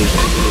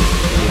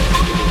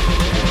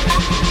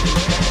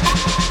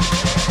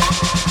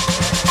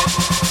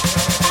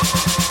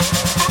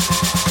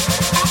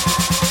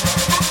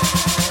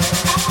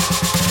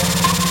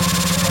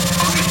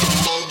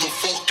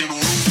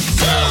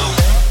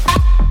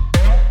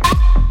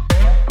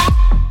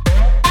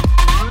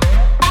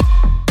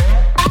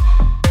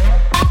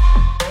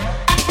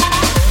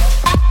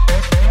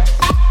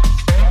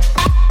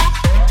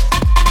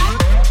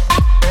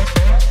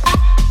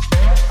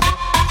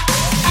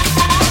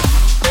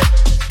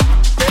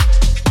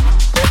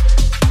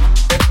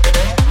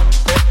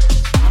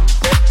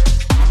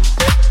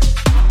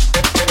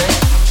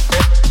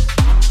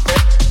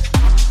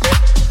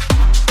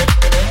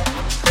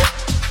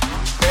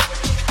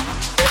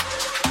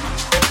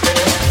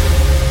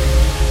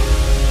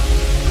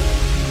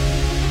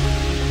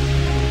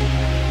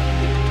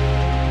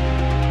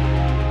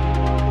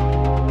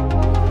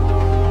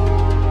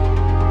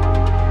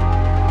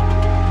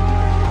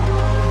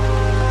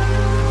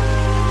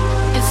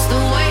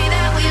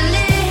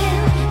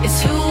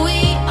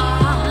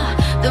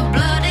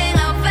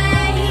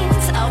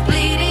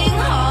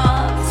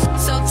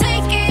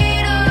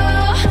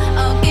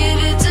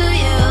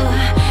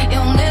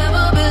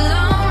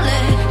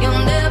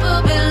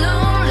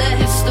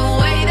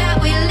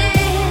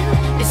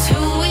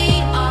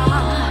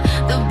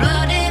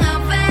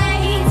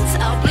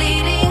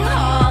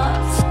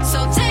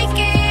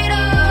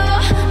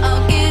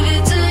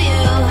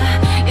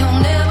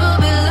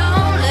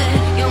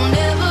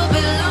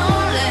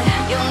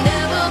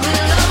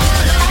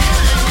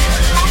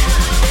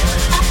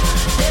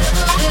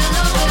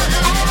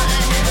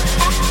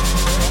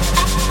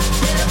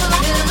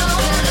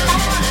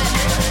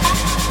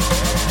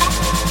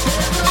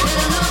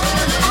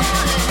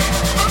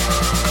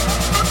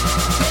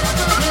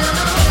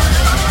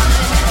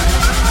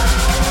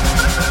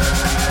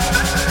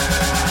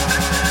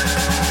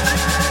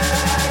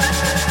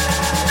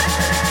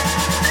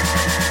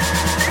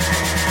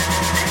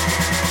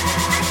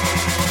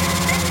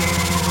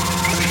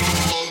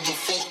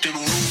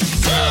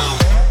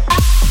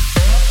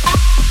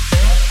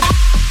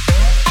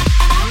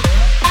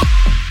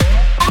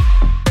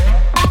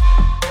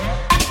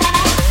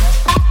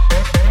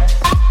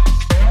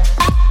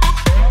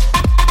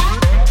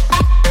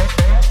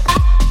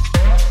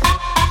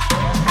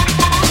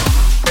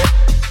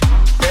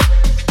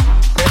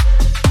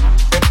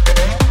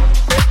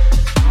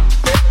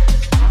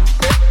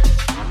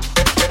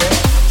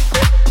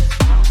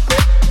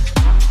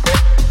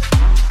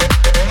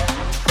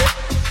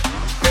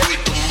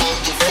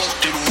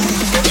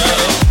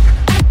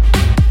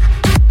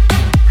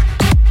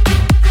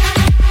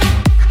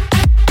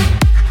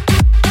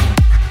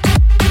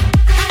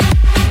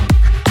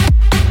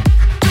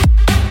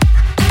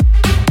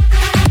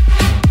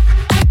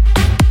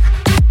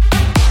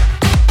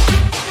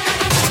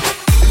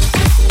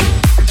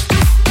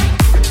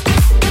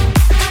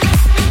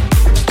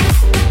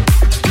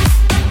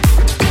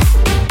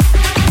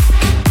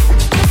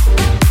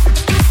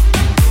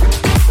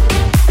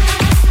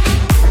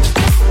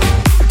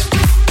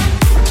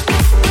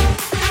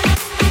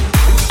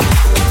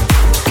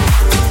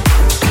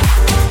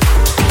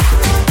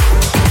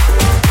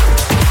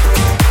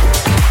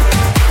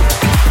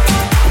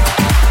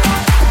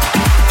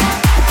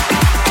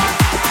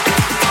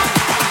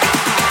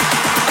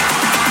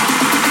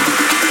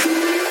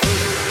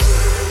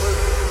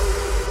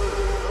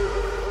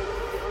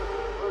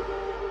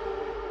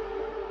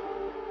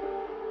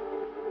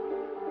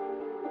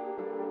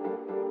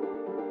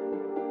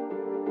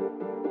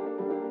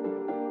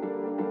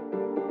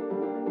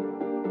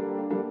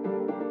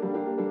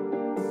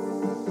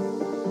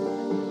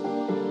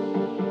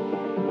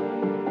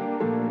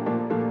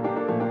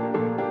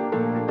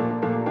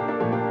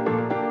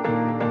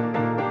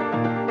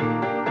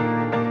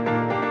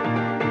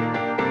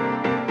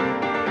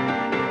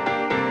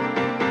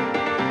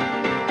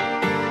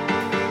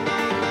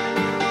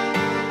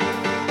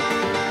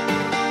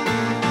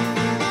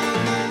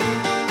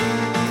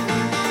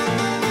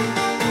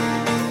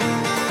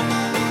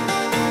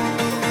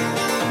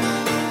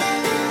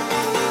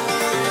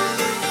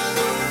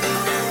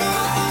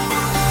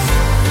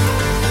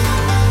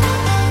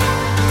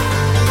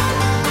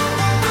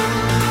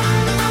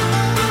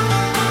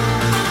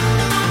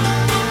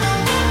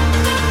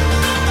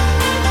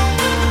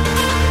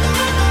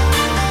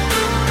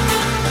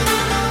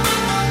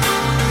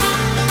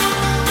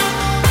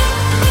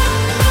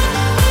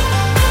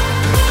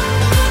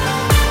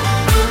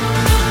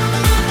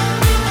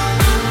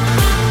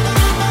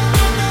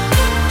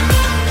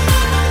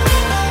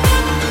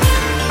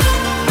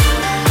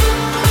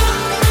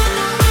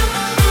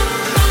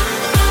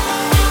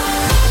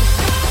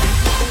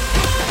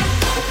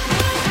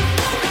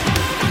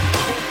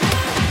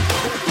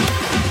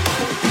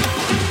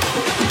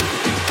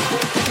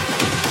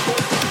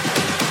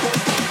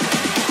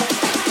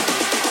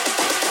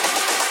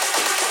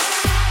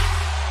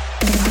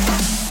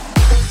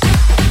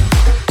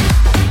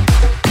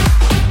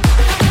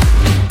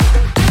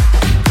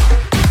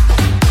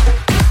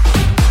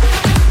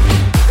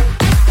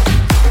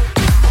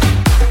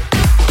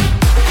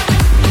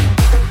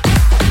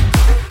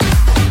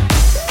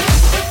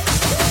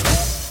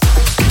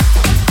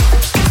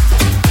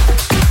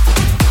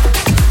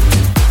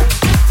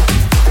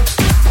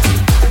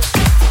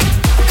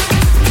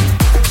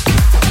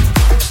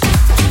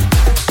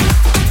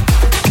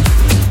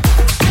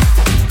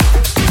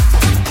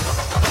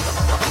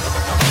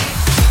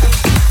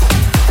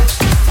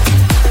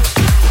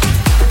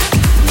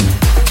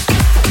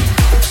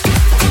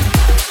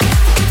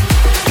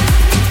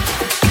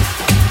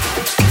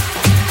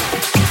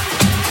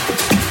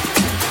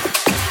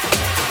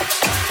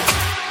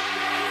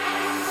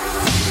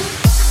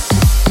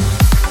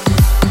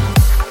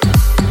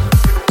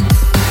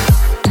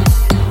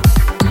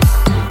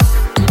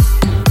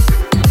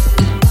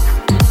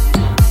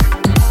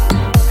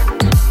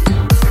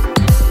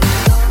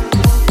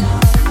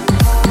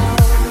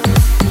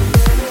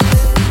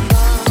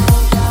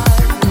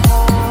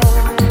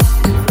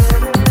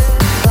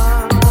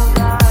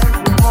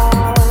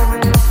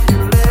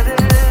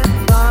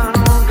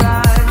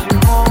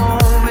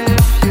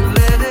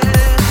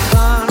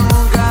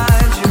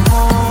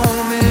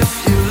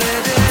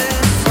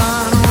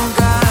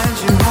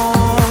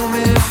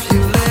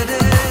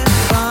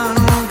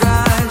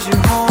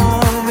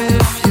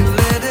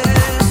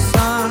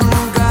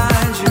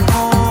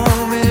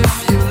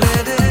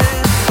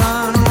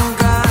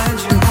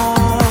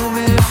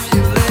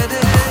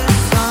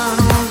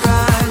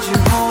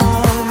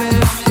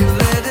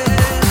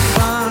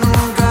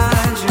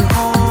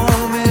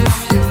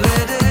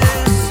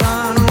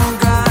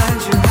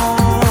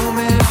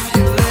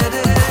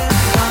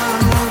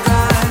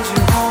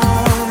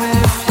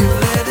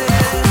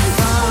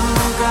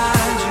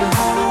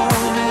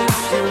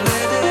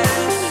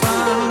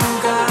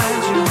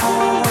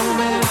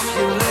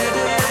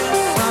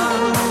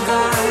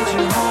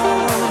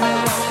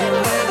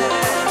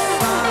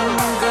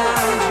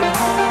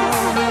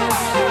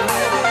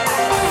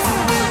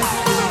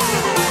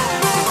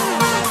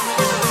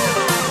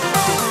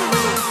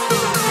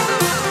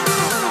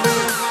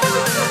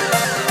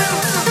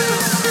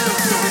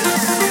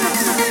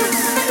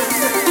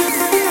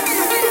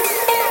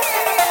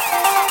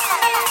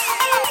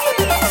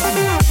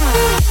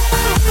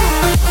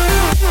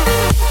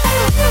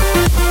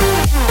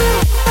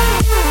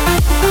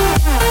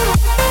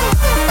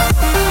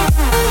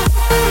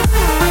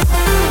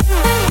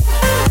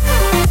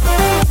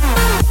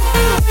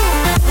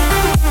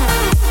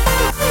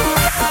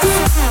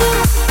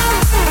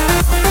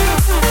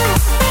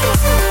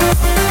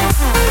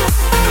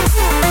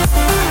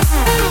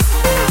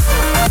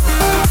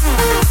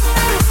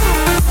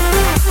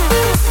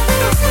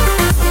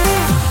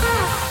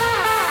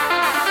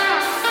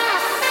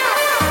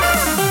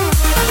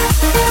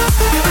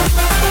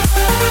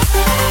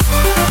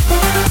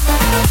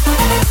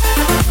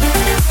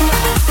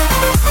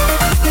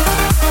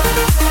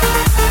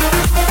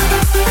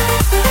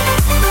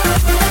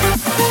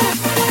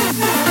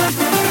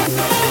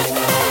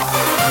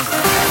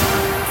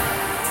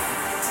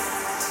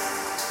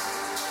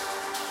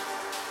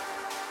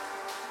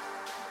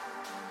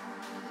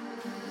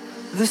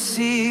 the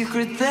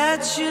secret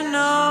that you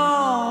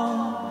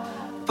know,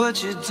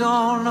 but you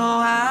don't know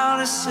how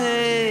to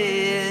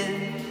say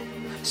it.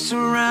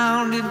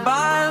 Surrounded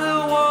by the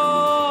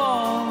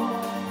wall,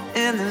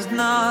 and there's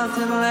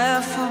nothing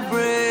left for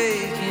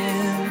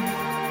breaking.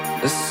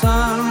 The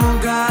sun will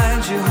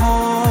guide you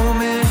home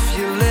if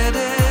you let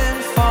it.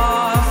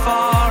 Far,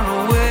 far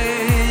away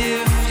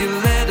if you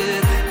let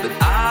it. But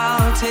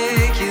I'll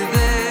take you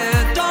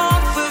there,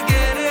 don't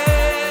forget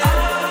it.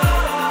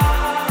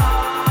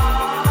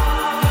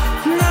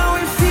 Now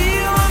we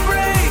feel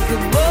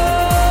unbreakable.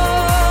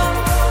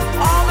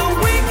 All the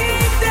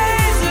wicked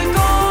days are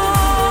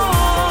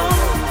gone.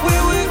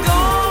 Where we're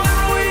going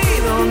we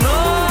don't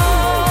know.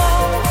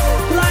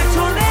 Like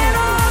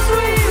tornadoes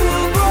we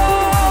will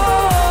grow.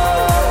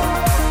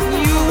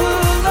 You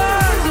will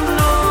learn to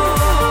know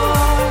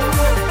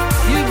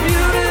you're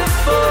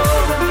beautiful,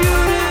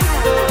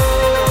 beautiful.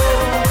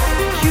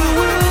 You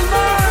will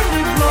learn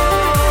to grow.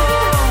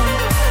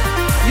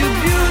 You're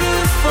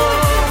beautiful,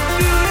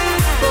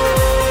 beautiful.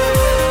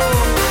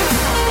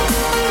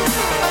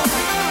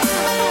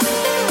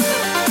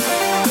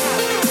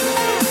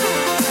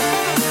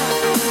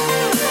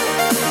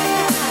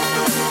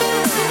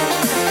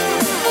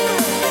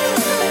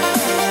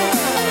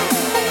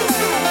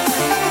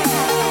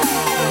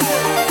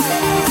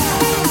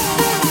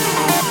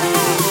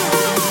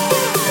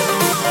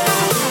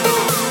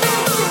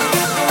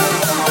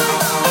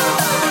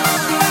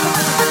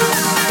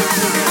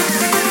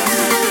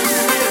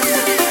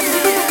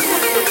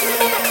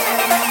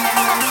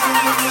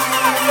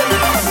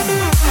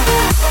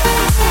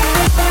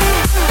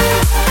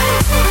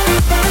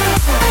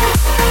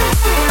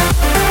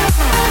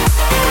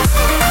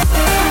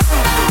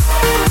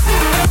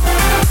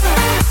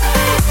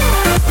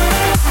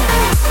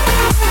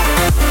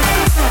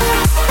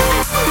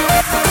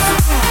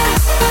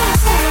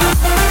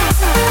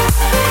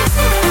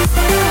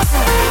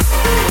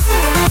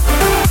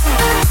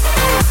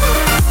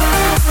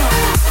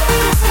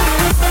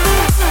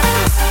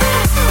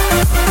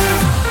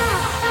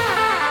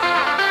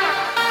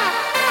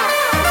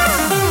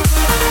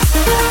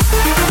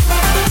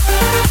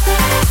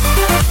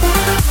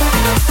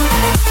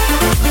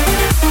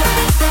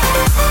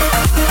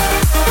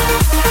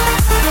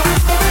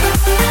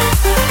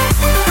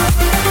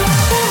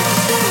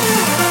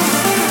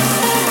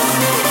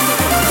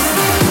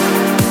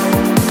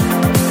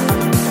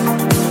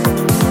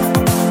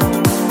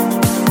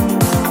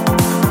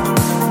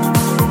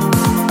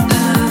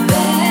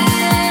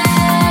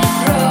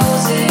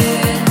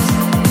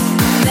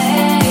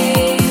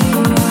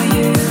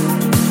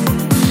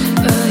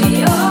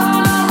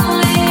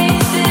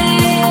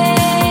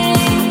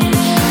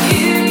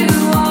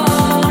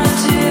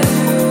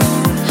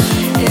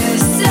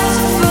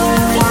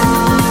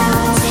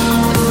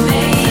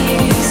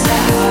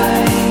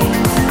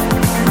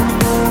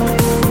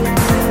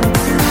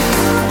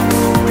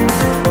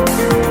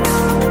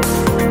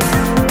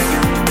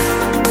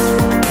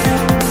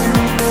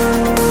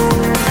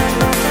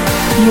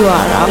 You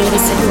are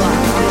listening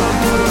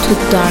to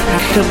Dark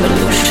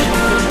Revolution.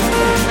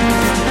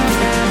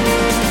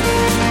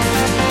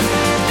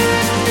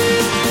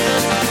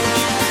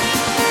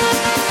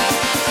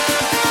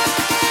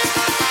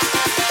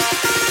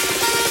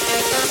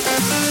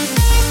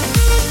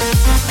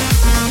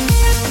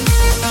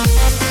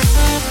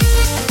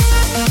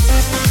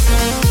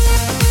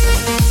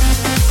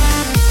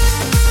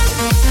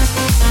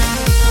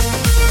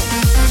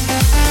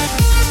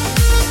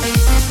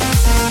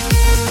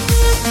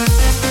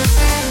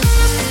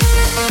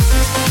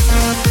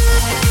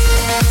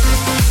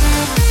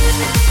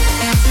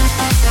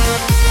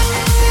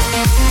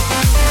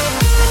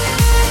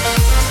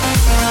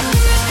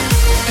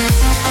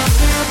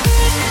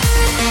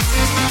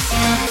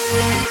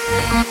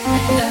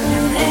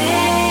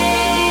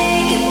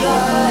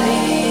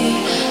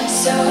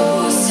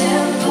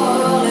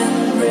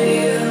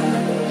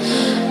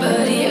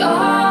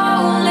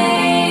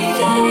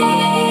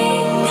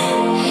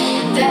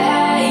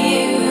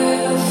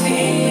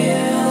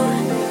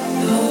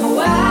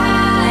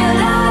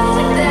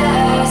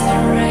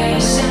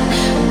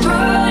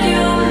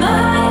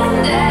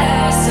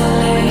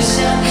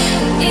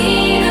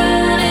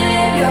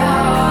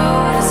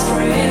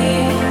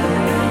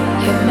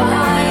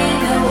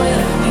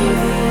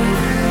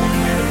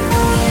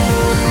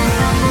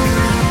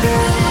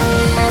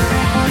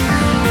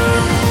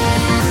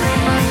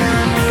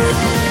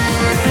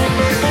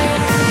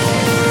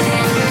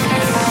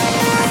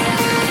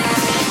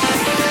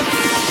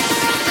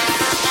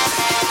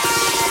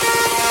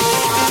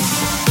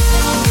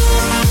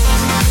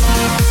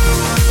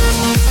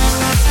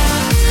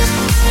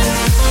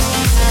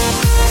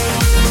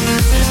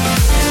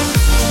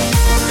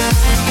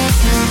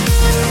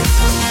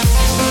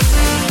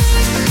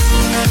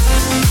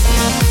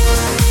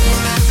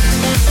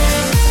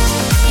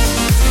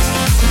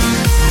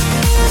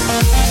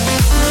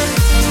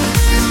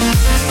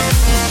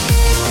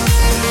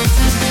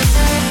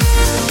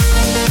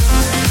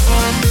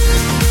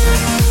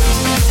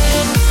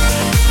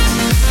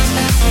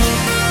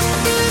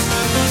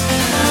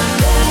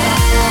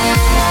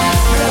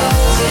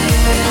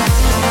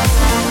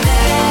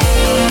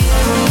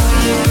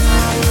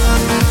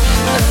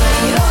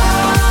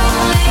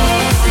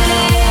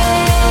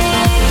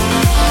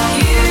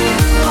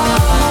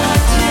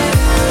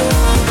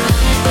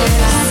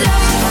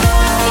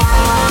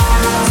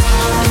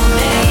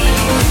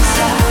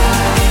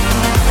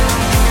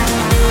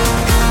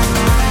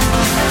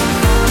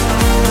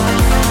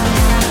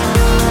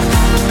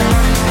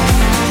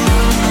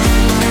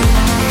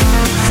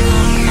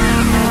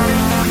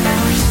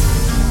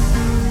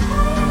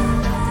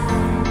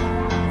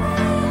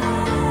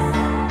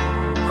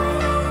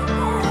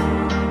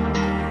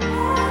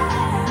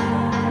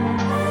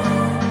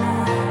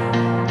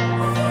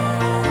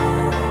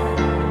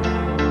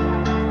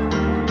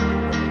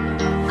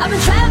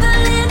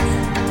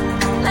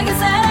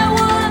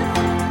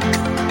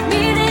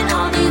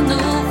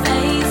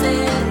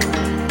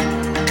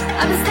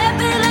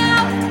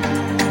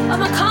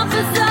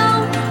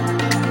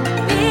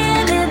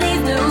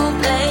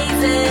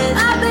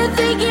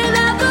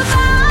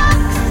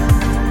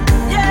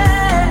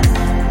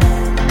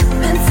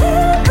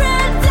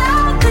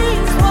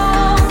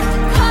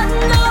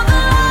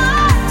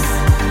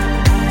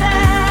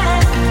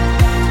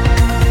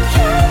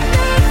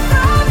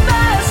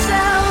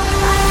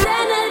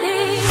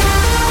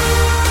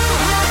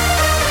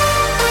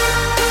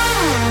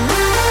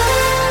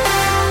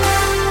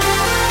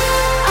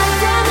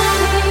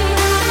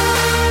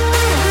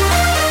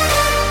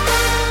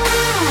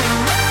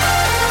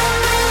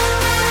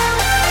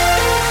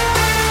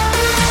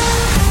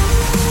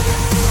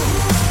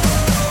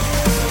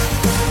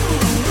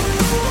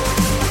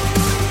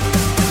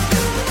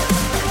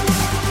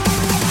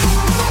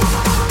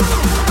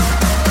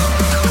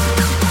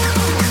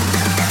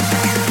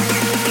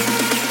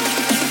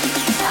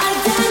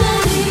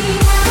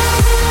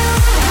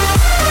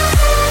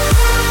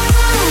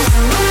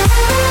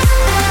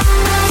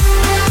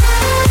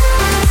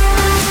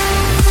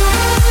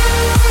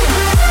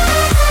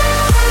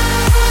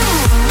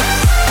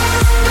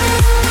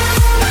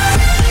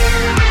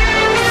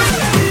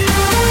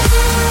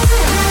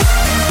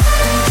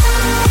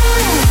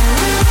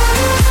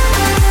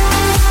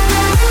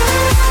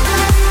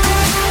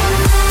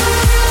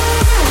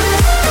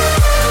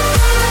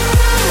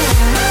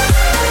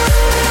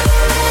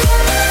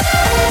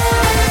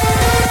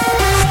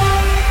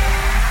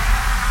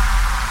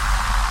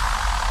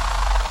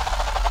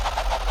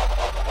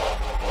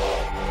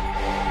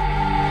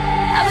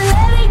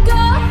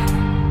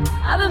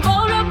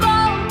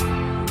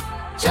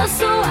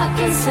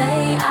 can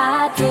say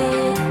I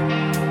did.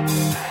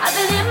 I've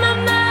been in my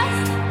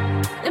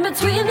mind, in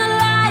between the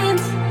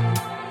lines,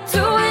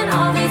 doing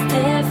all these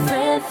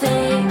different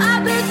things.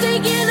 I've been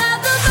thinking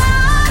out the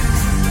box,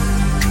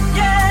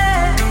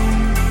 yeah.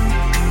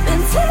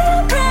 Been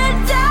tearing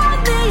down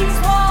these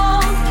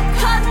walls,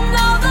 cutting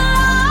all the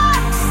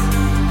locks,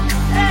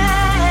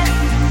 yeah.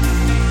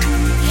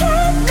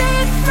 Keep me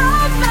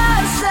from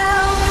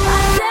myself,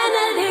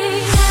 identity.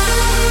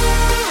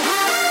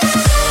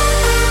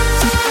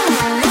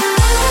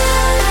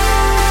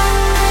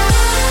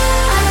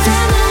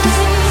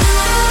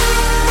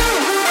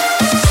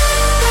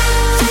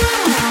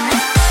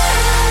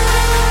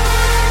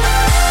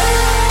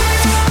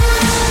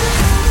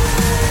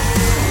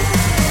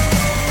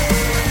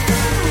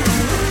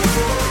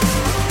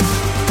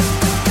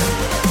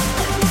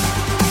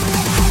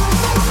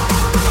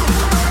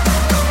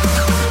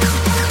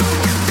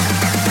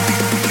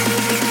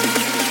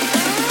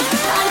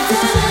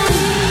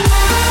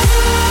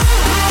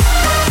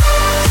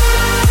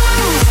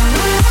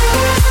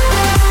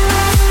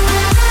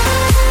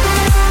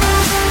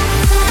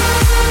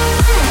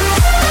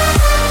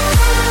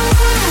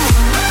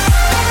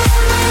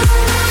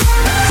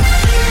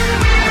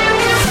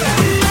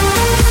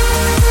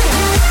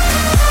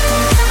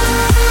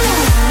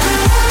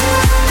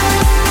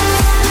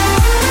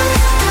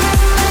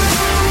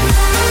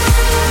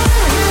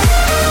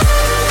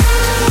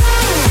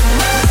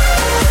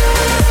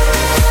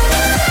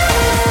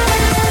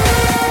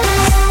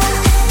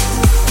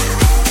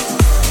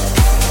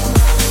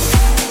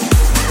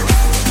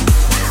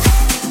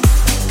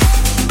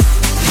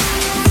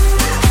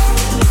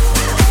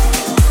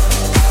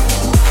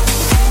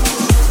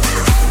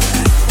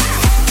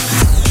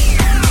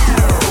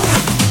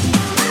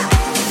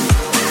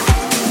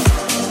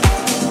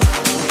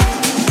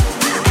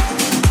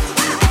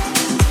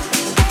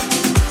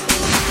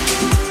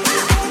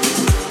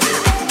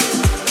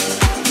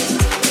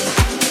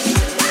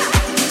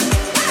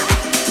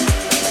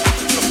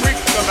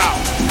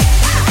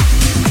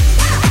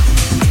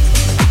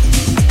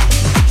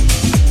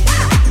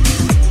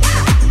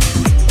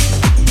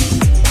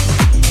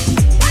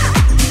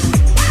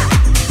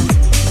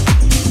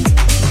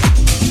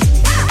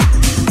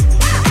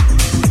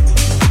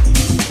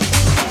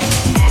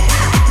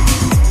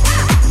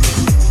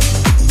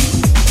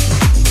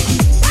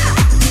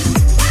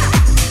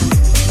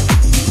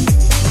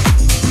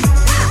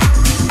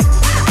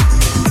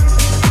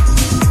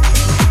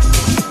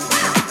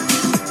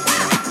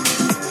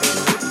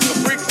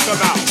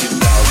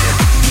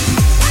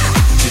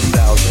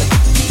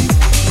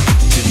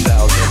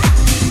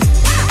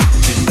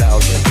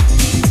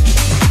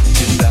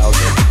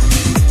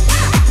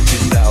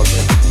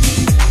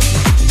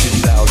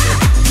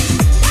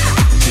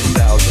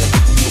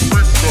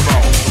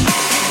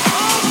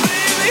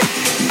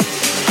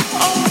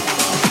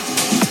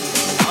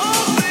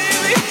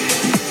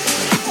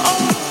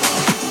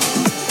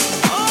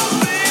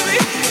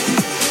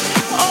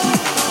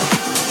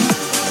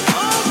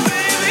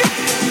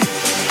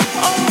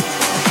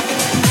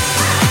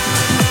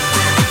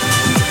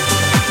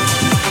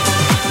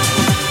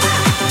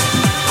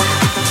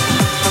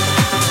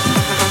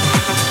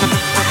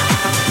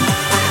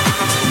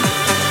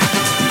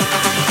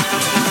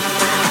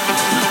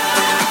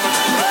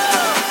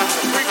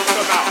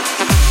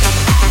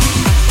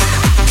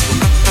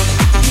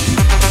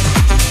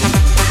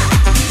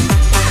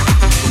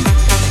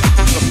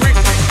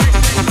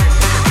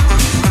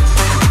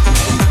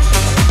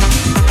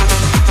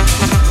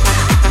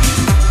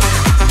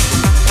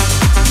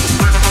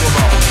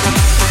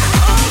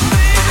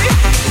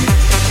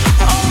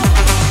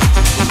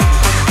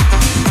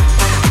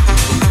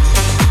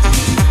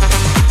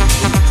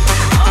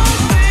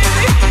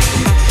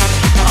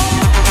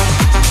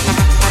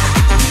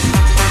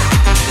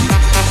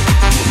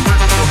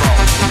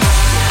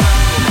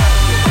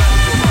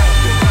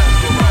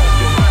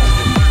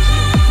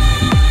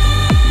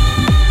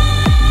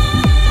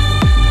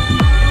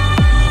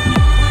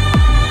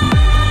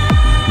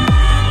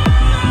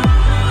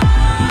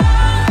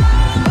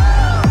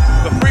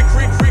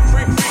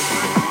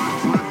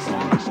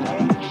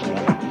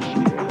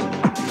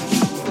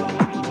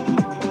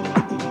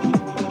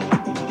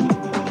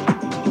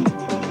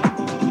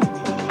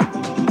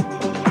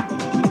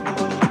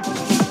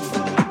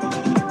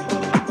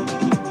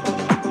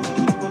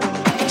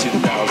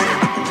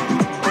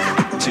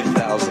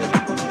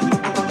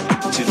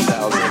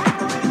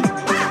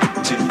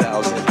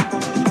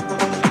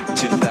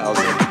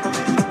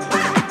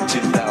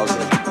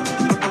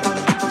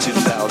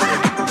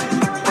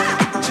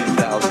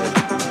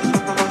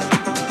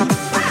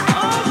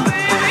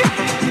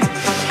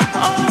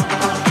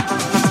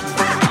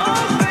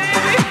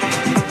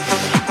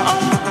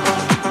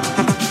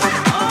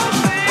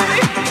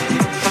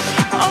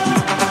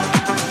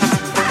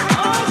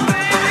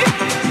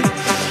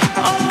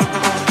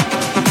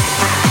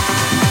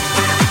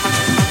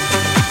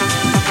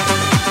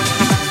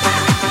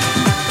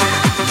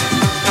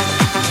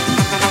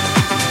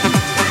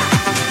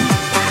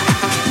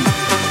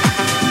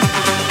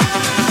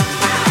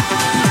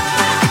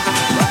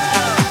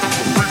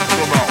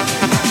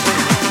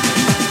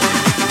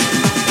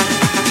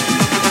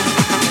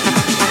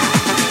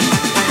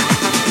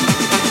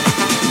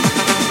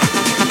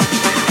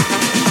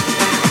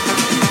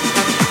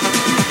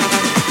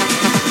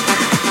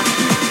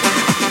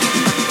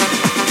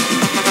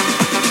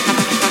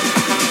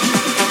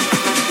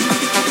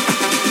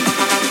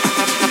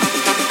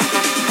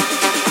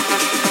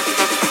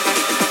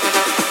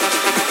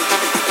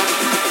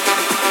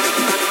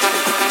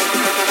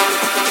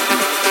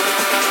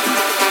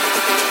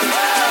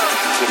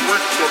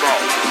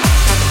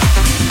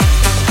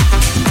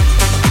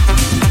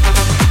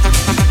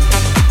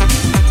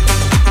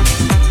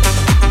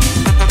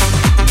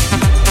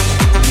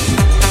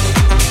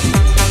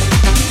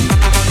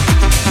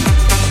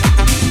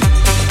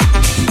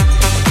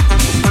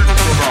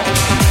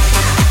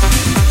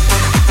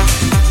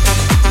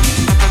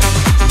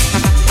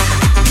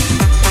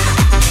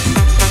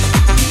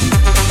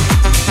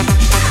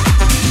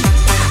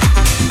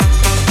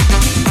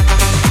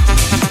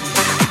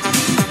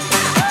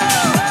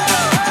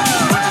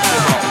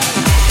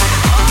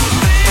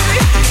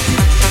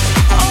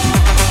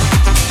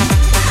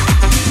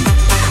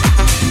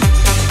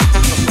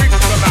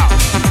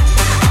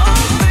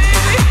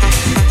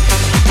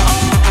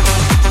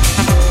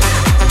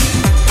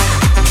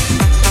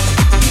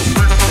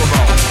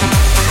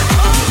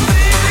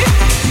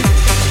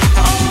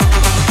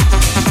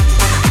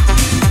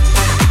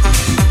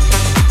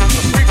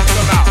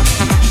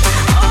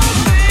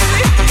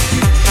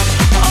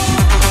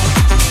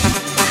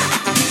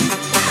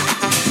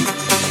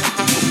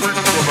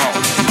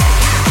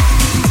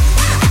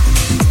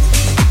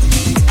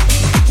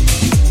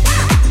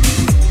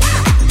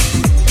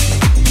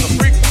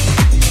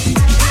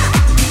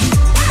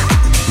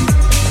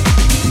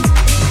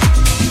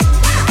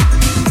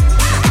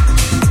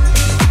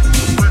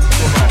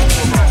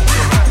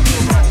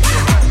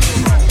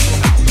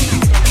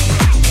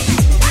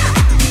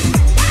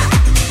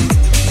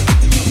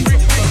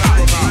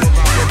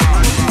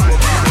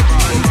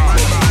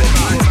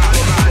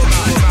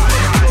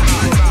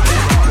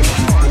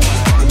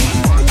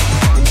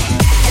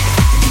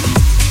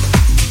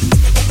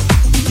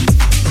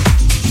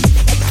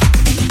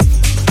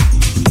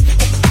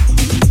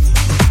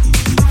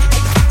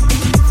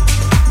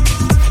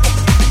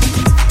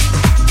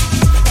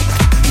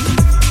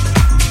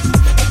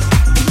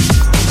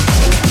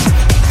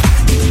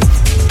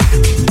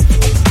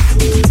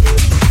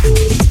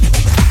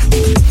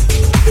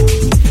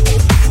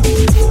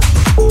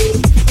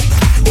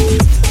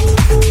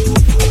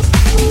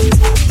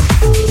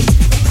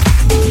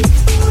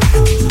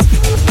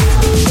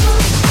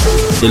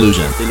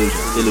 Illusion. We're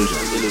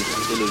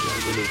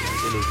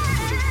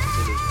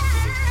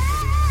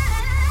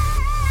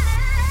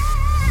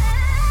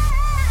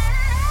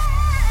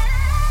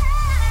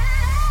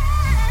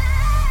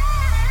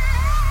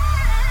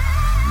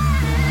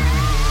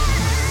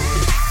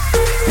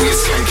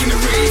skanking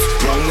the rave,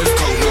 wrong with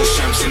coke, no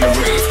champs in the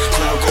rave.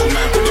 Crowd go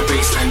mad with the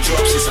bassline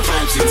drops, it's a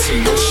vibes in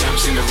ting, no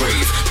champs in the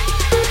rave.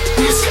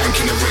 We're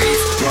skanking the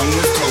rave, wrong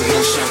with coke,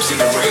 no champs in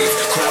the rave.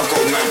 Crowd go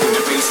mad with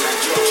the bassline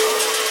drops.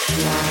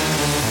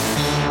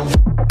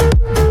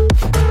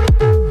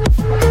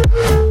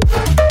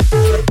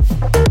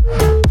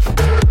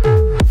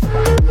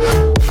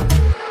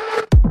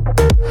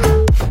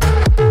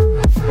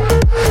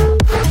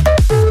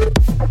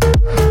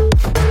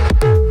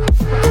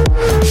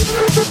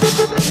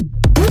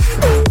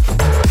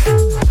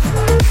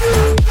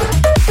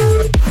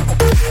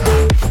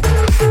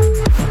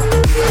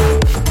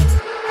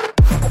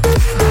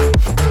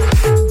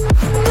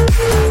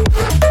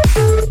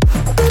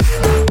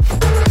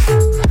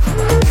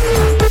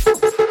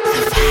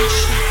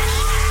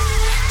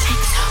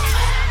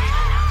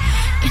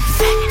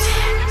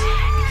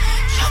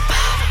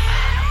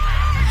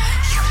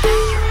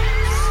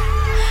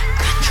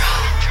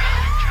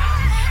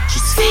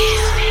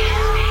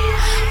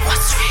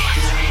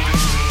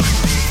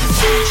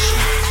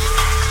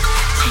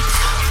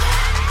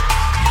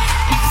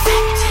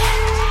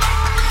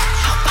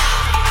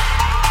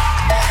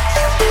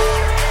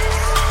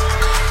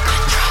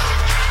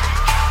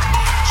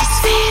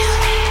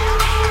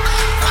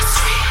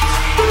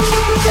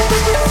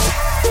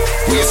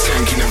 We're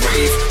skanking the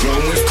rave,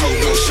 wrong with coke,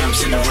 no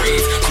champs in the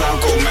rave. Crowd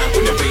go mad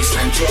with the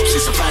bassline drops,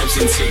 it's a vibes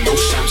in ting, no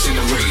champs in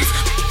the rave.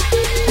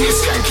 We're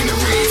skanking the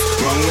rave,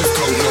 wrong with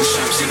coke, no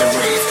champs in the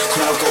rave.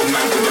 Crowd go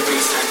mad with the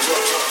bassline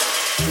drops.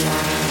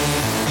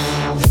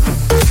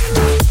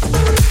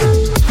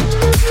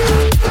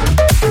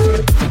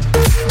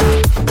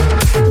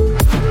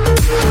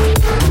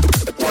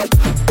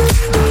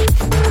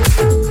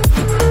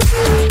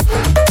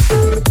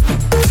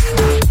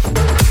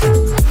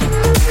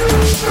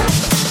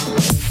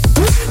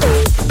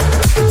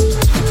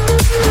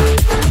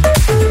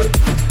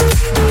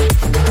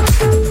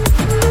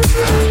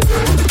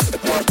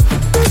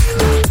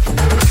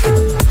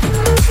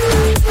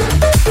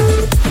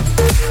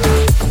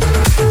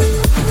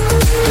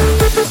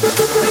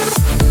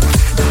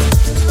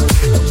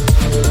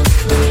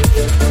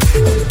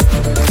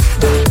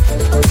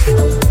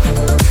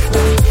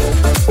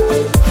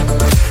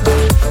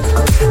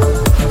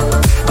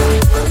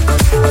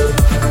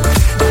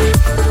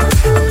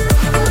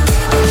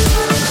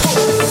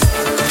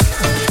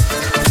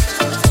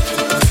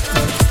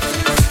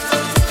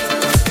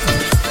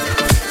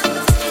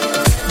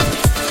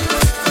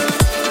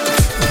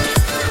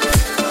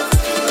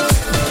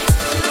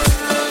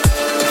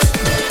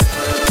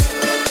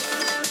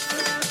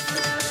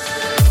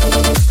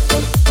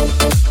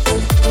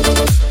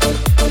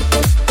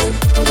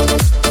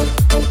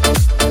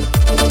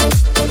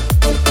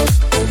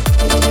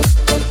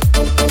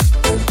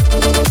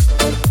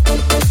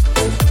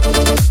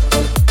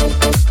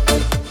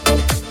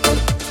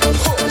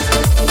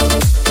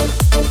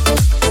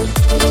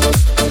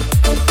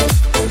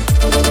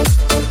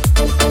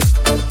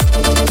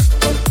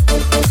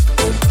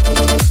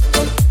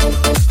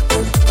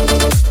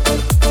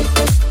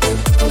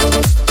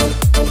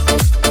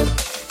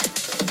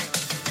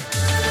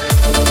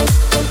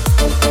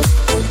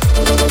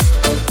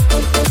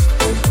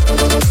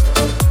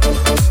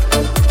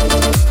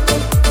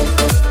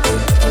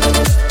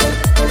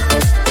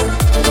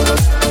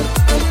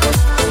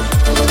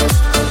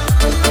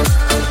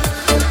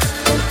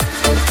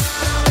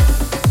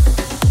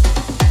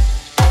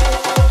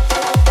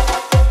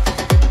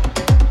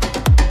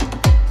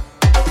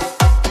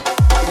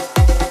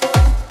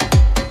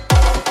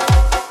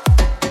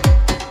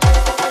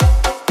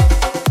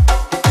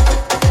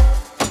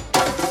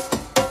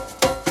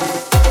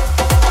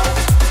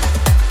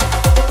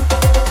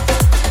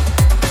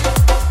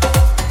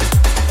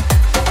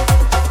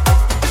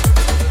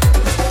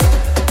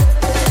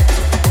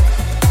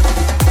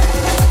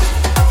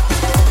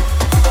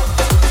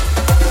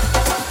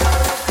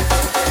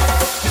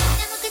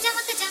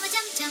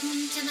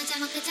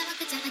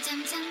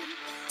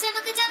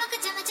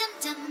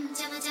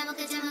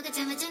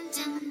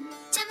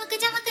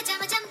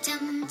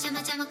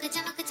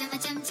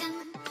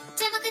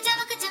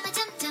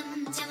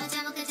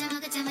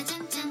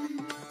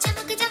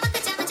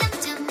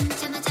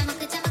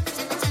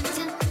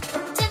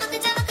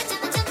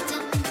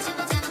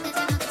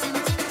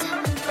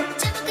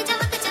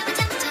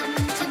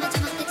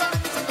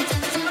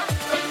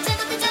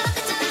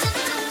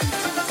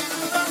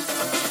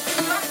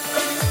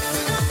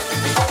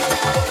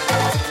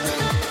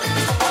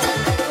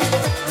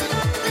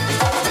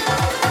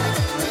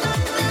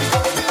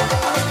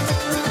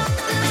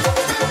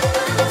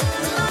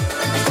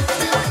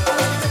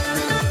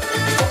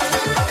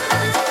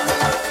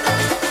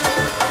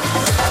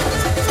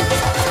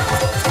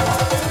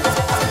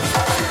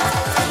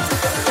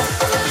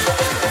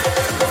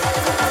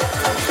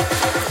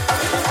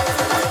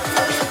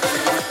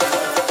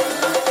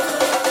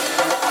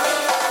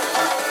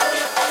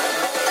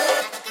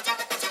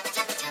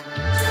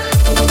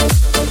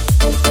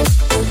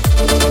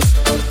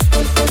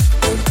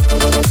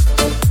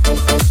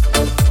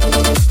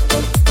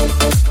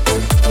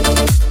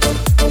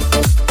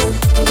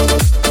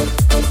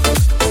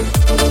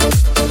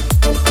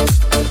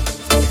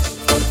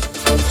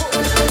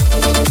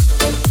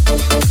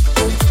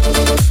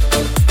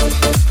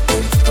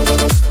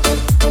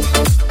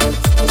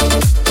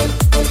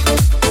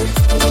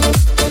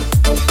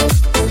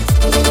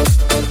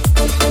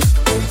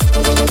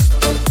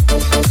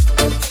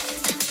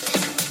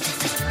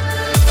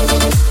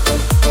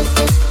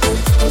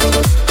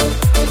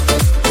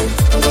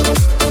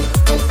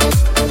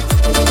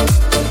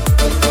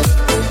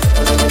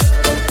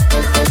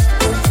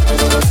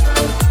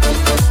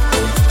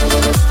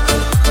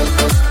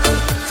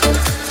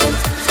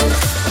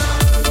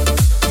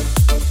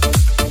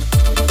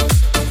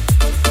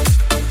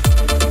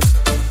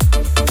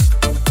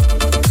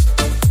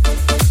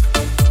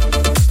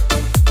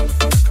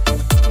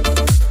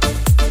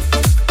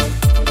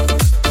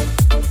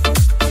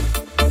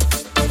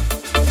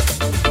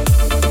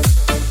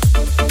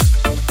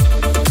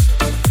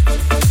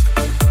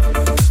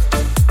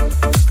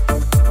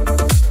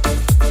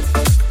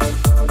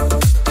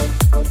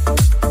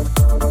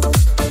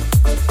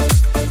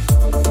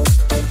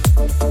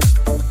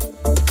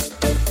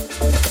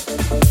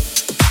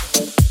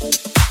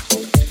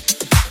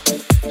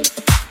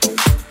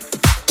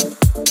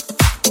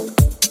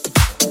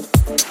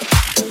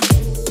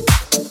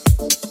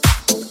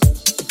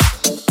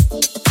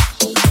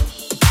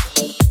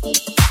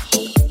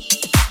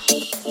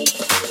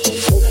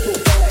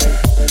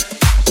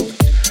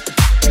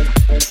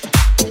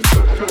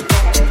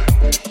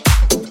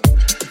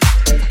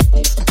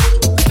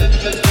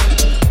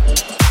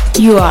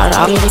 You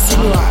are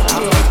listening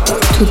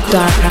to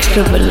Dark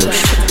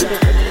Revolution.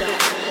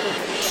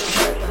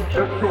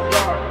 Let's go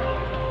back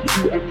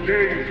to the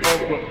days of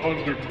the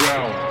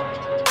underground.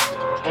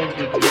 The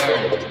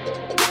underground.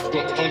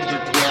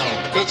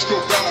 Let's go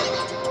back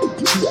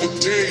to the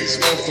days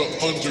of the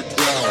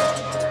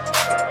underground.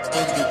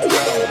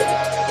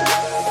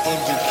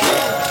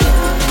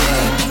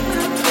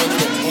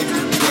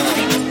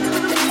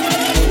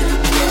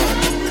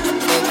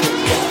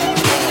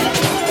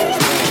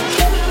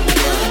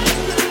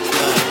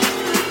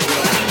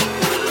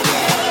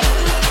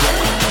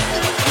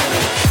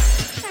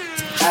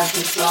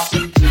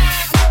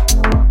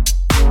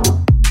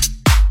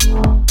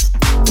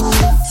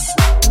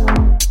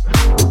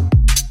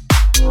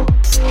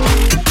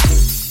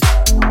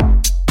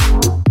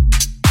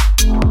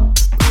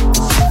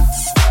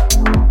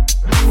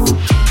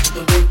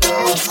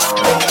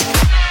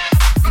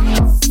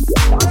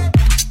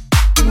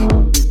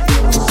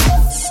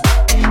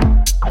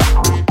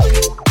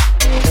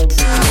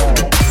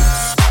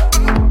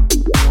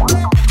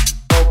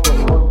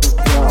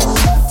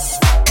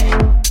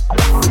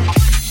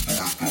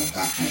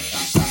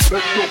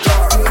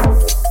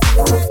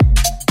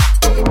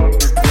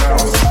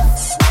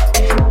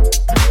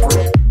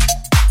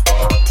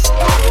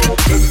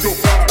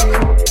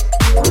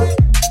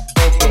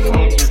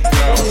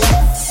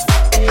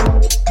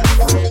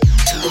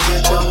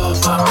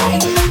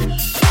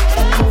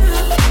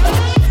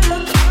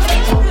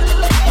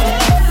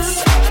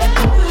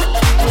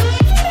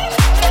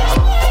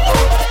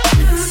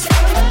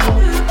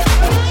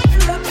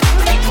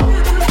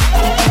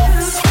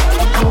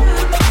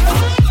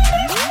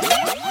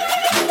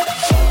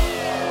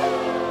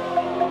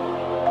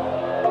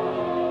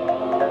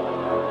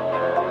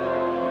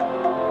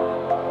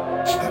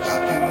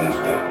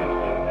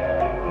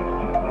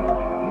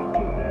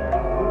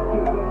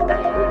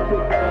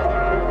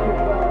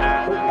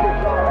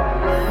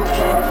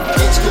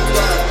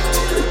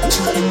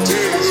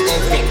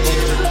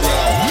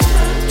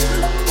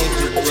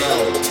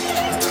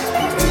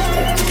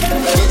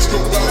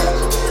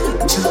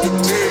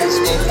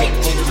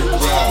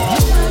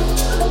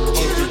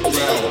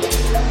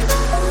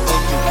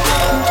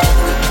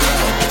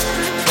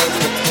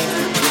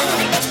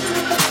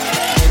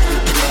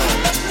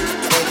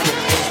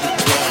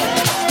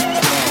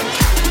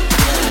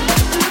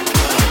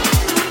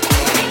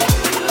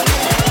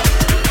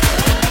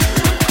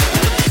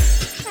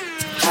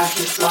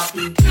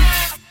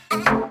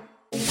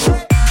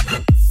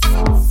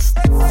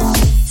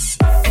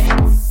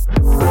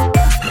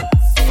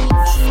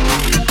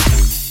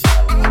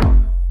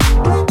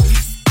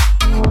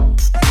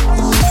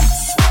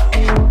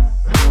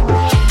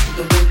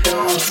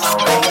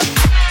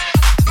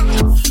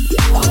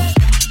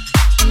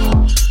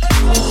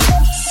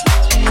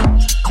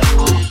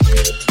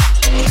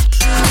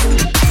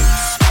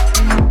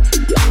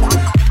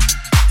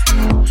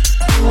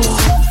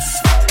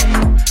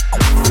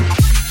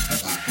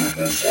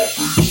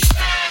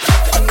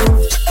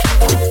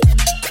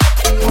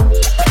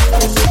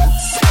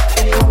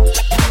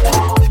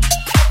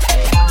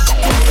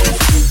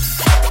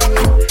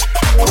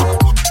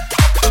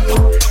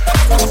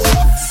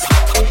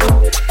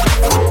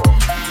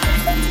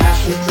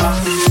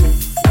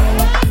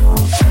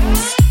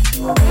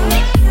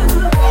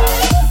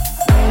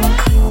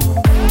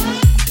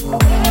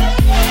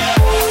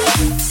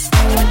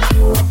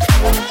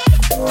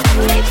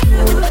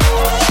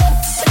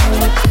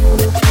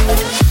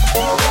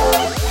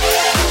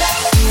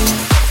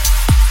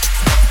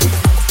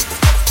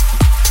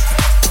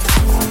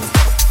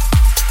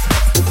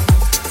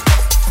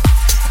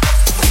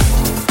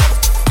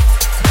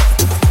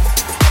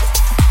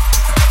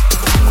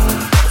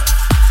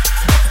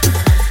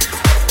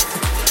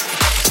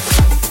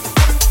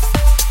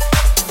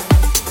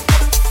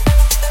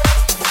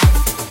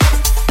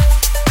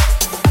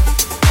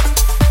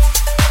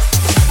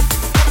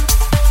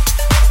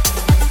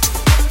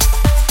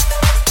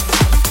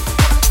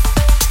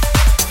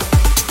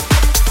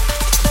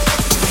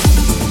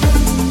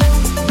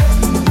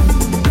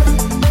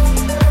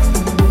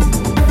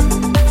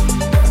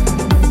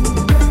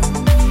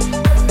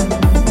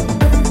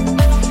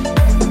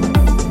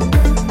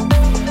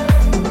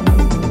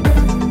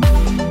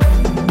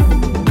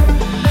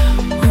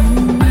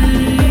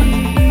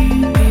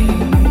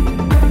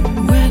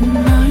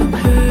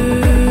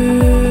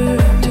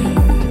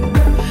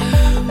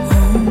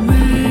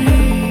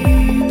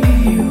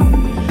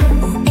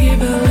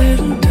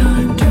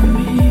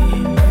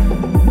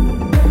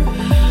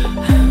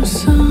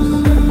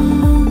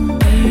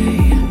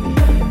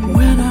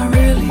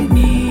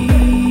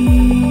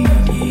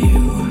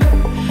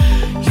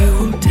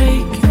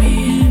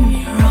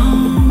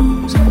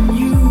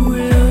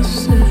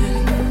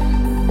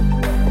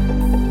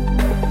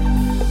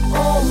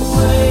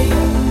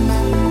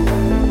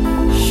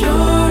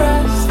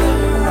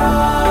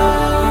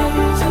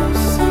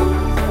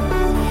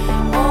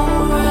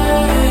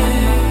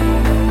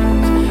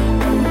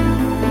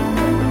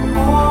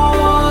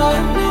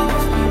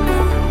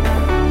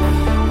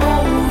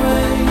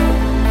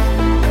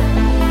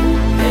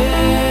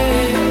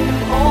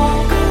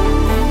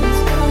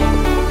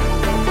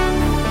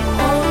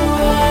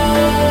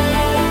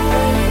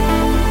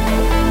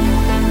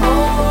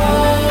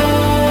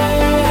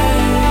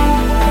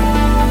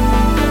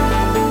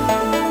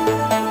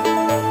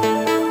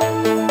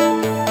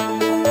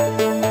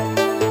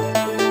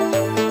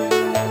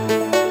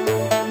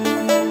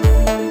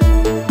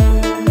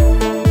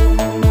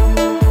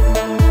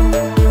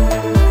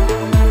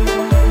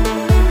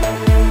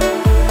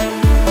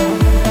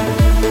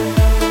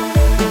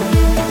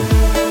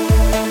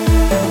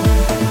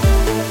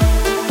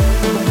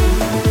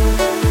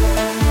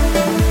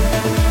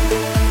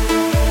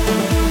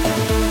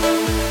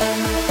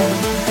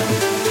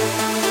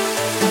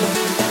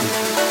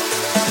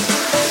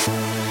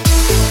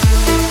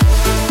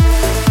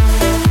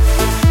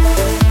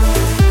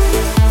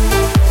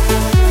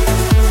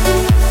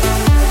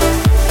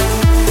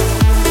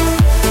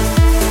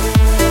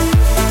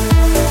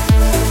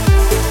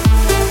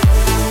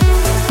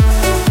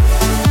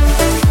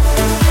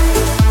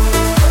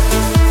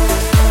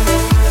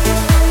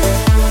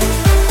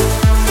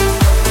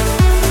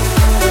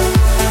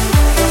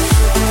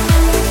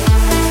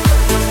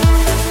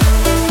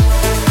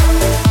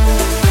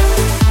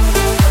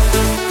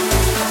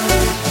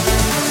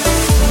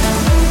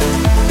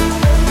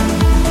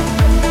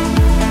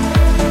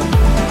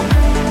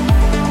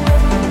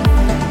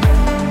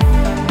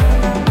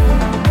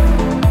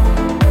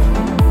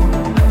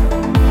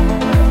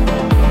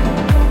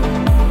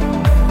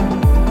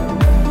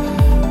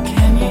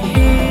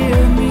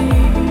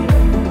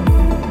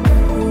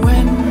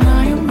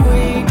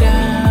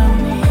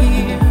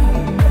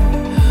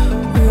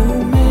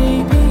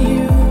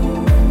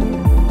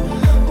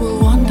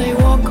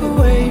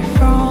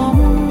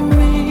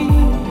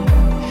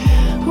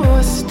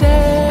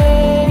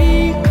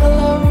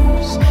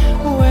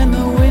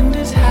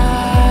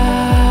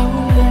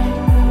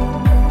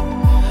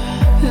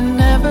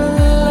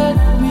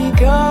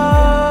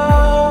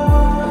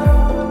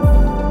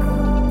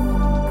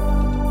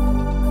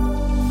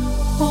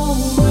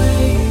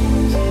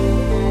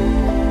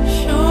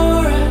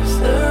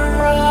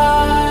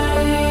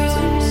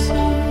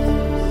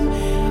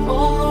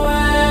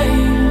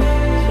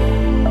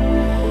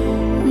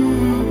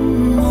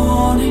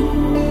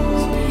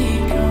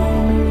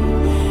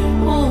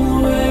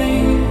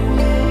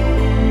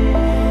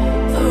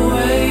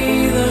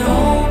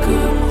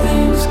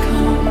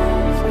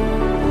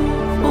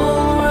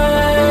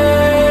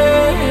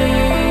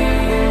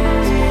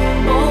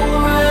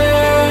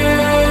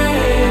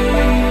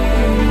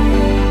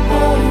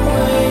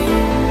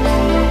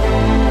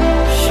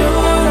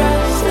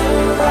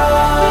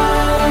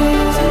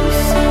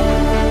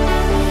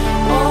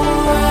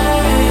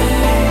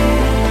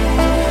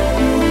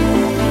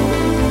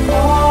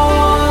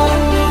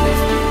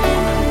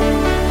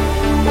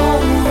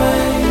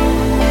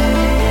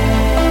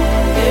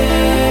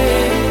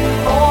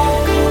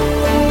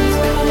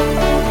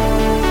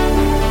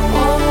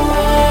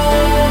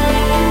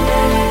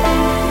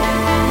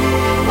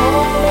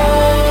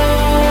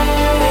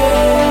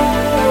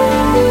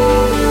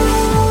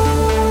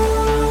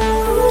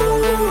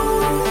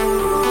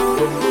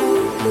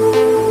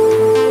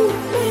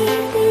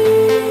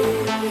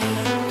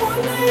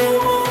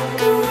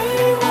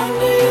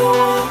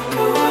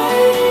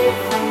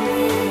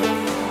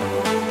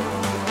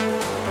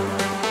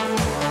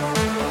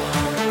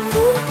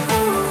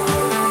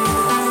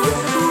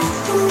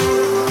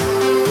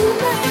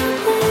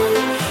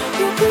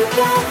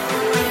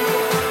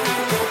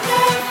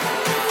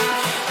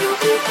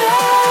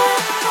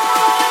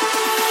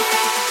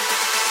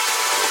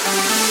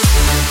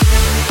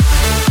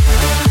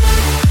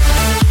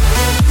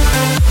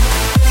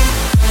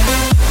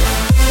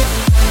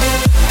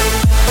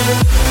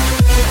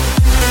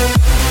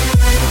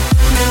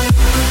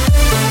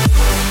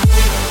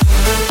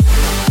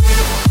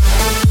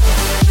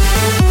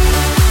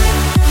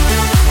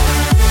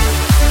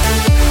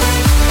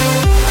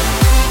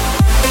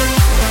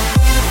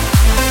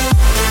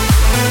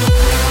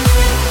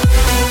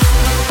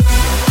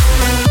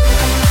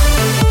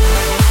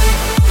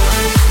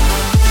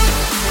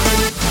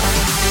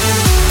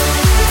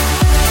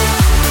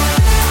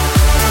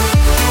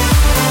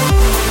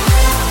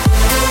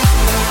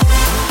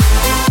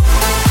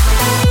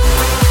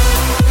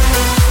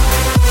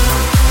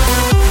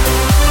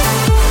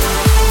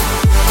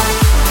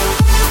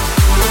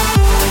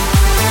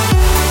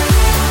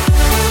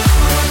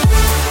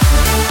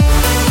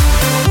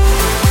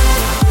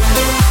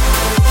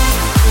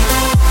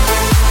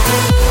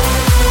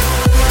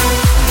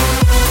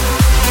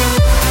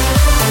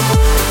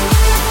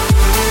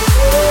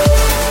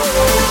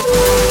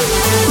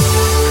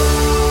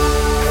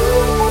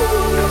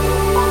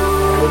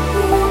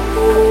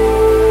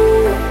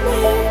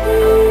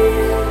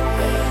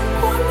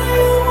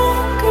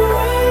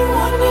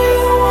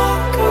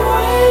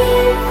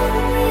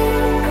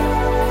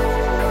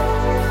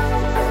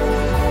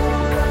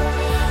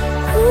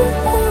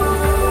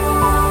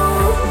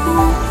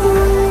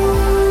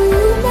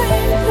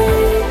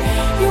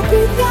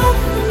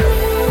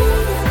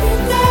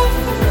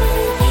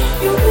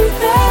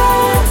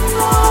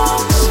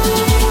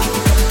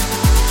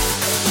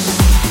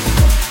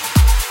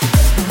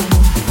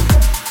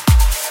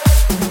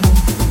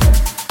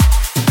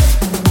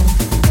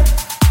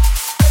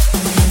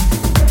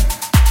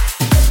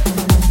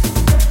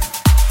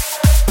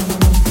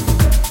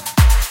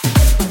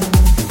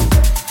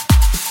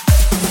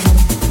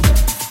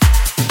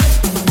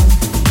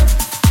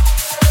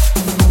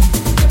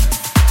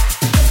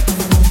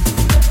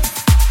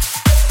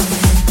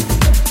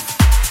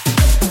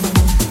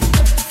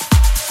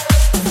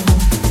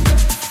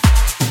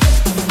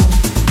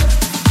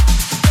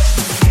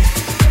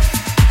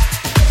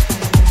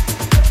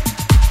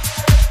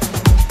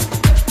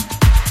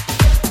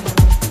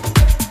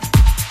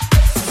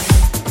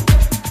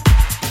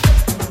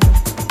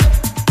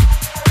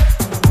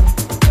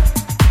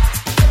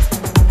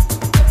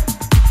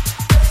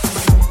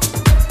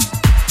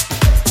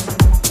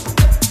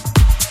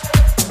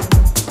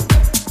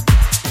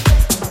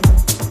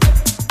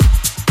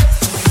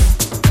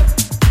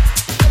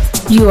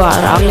 You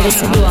are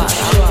listening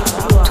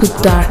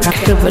to Dark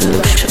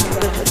Revolution.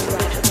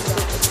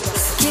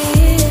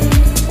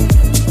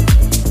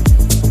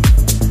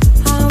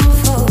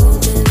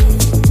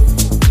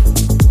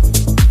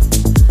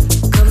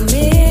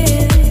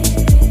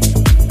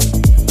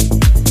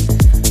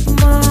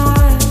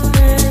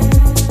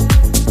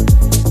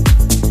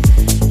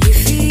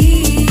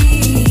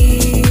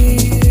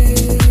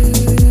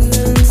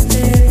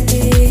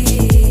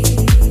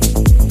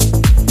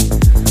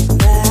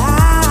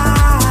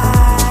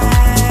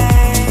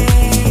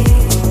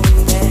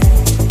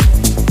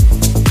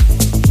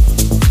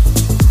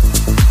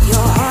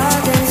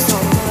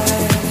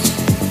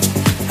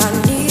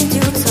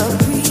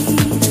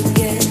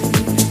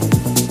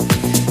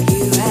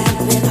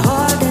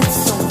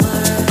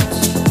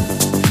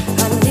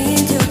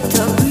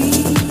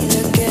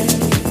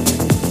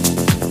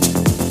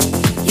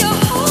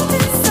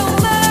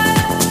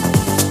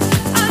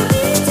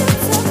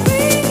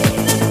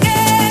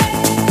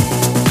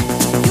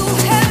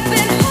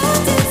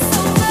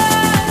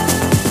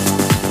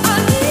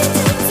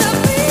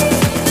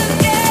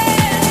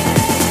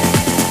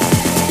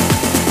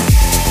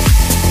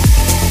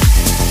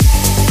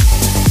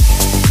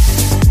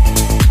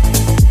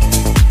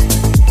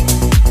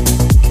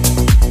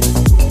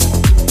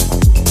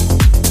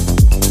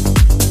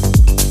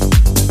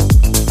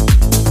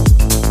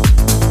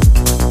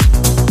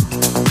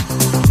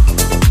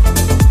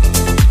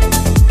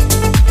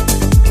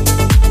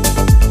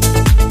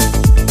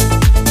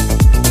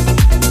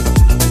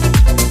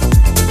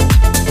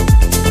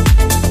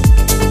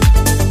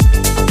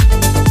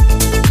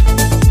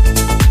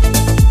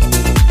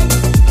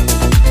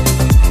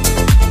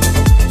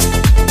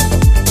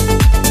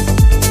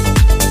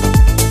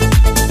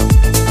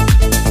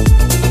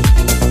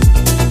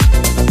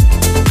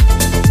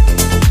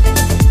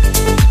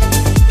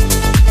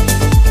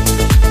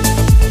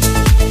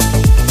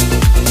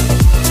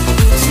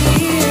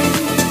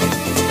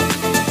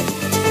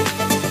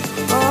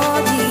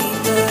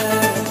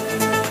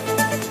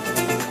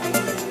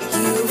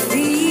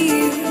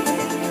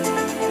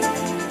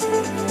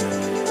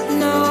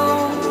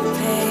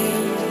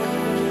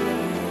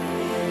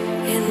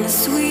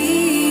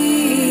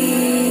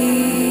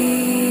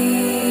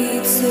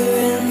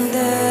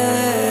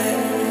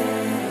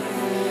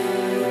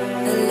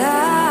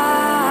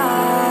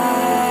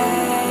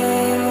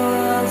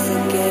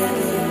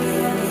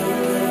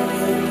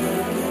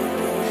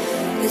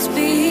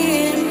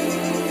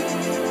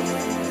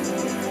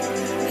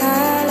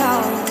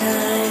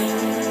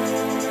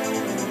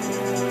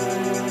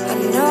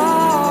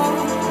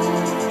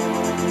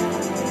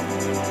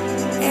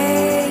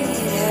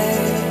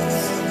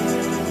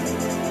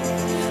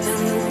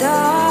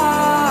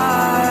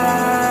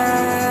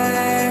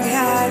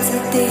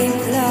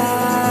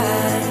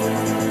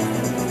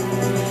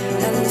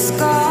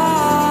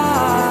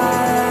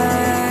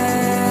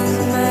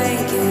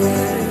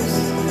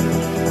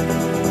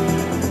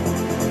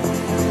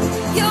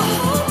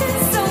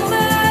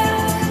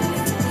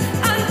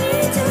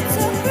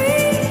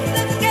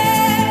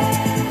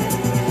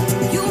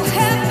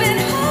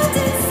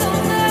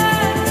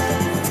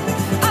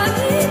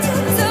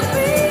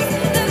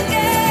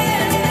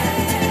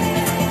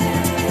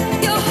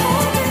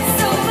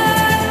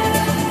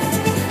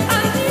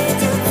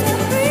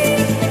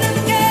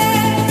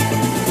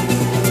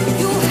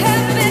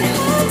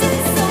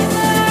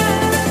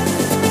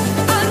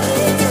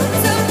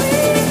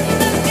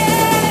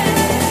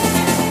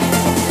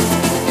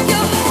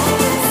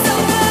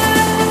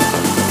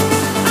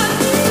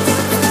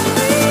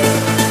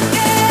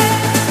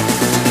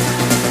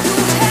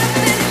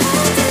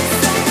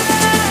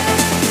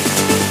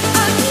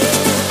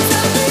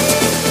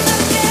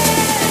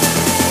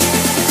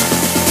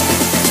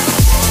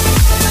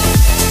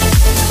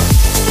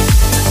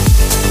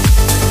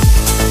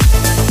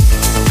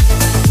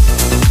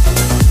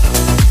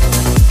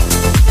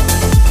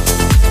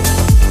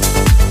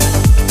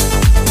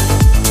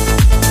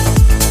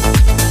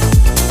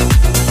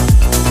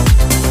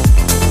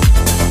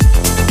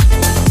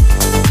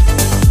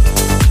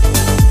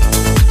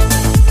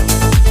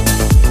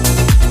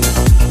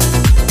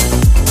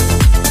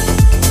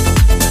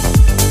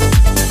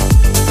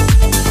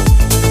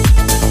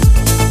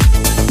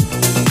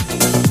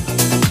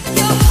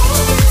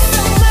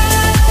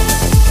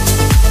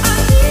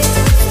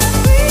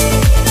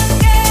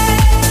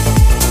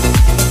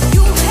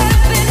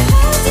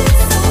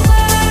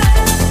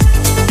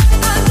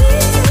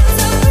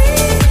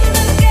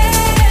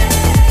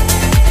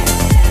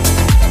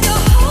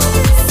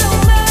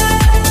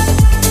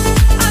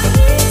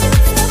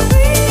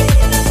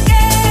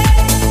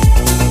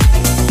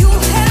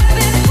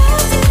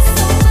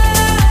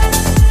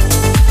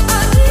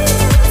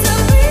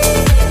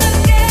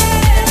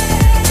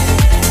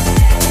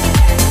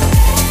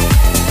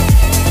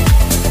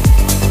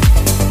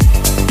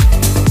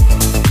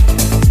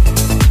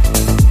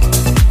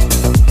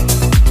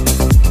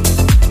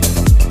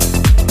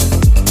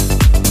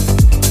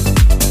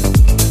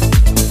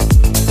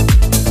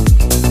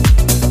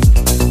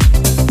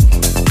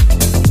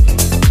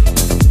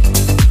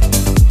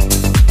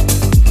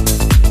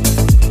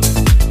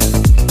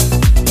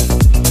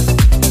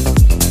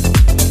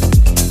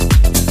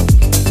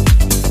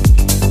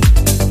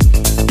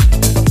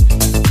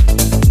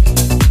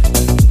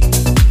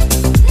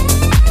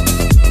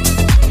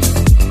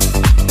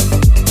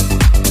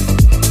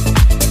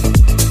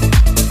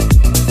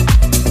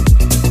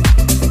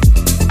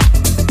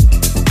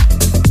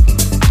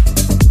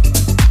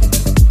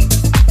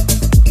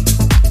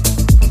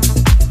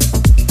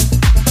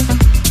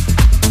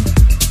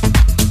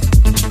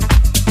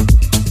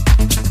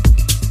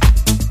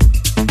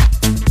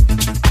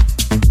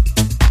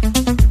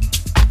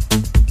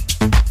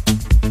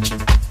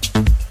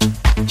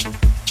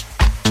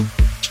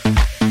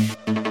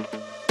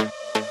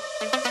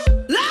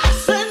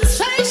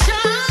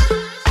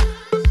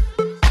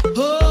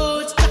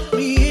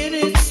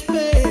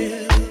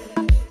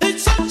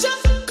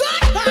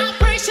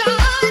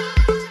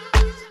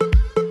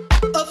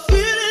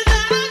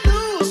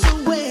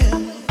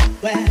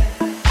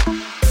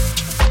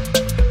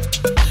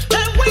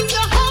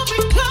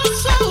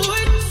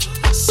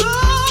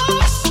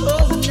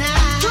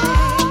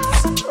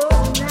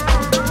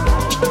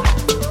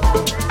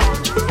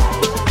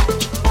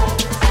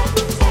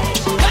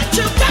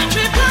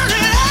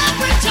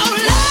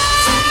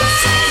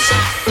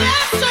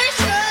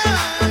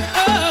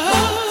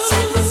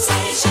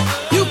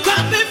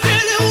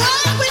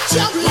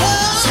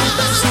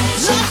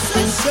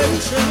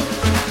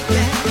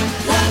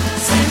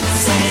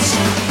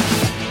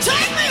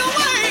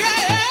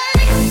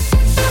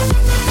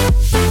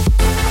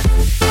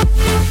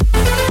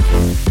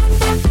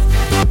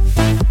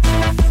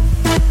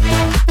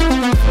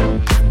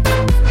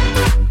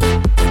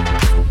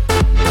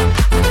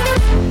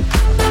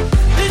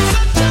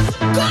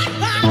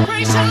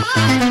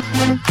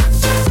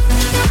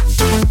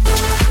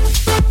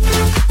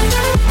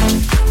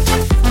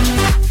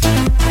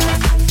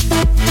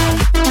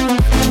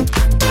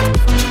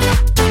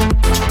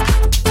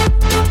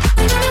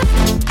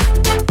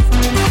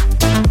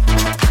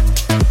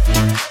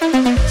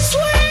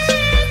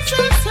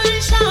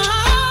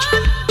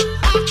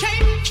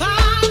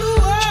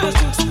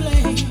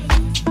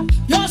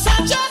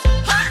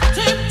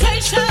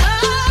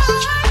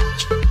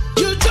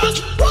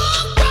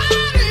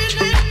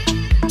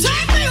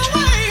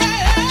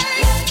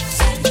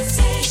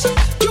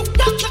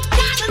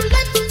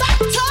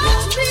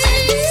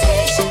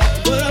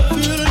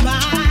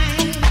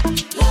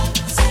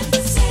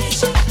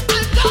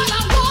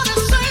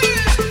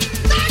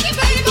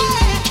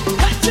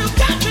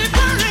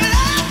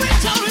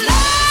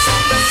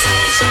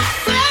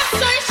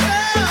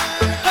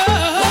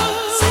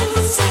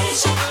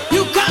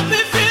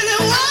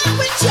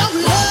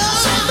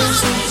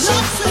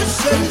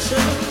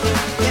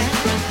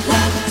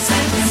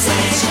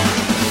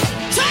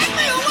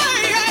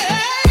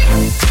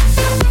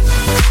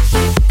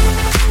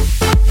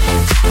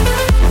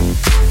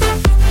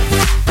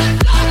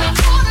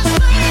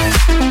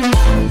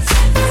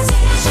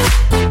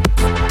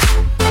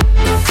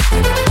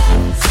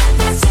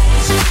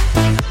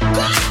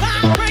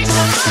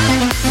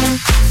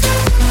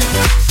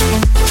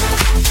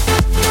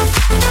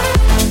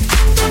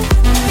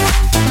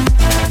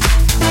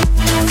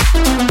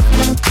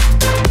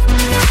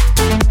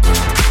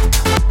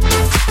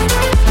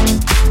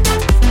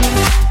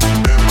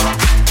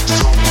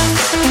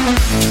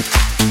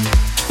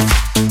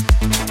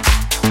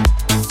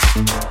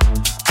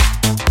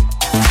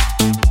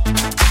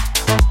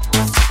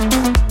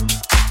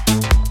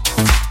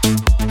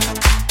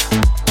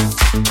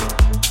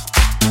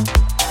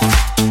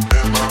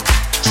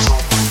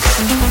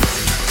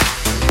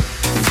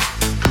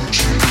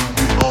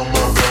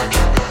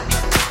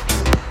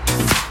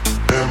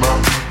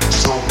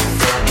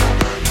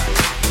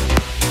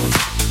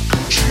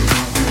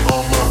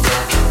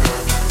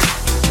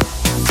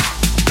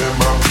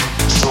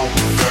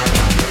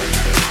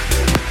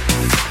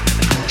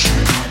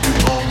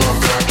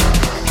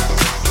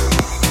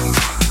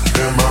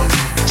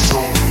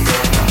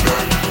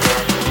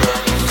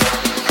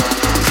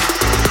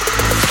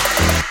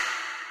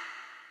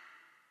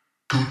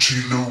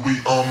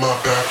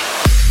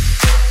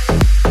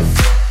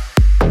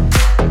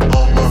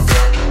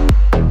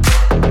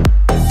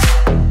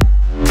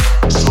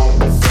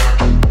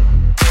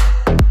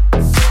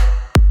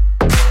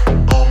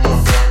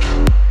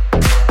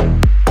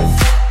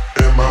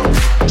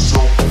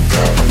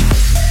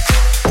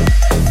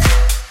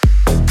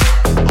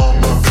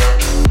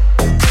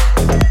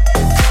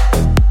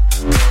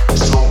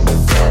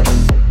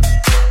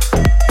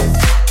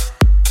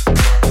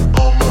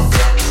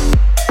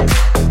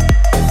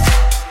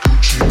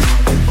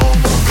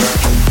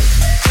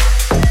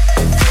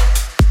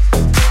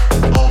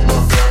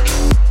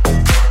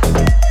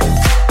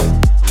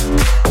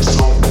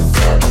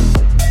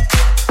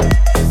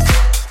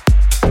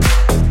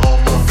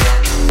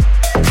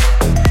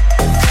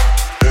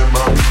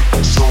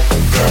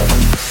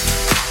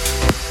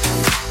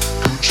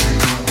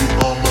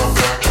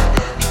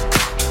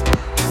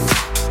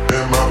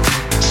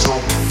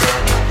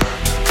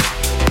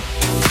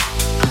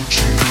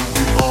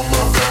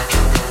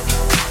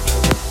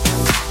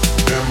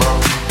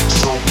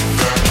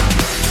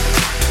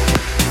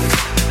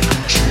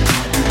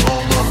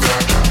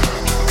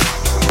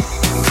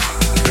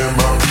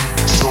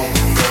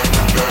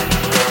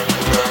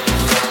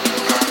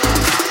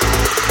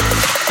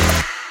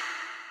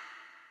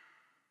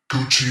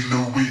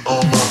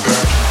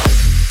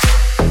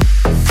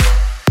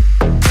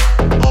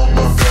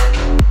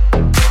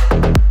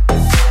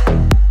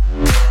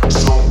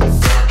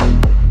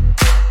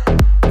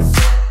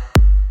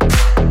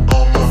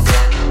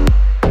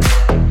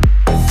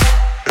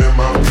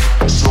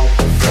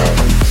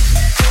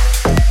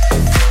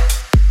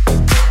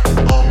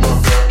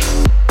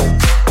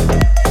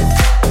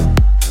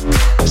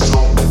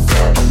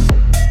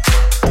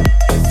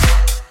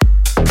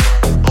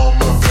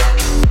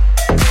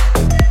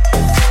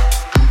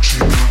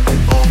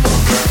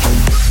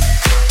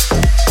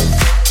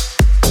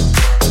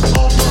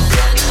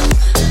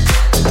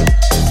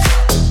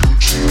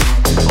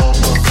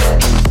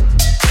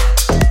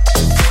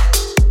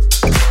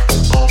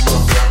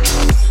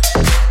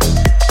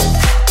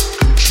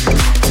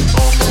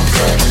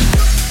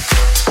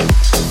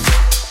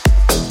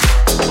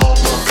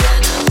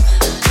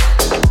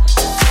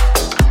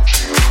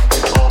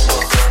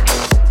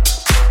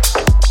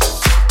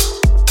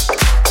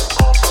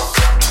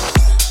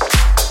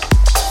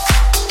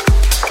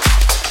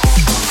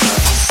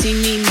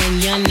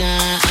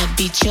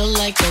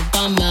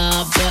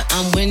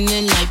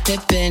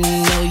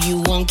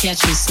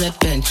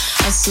 slipping.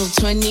 Hustle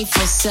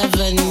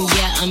 24/7,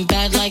 yeah, I'm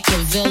bad like a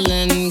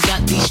villain.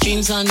 Got these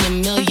dreams on a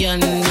million,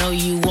 no,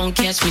 you won't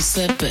catch me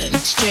slipping.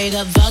 Straight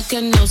up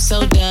vodka, no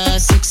soda,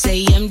 6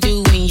 a.m.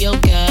 doing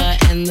yoga,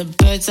 and the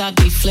birds I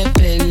be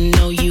flipping,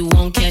 no, you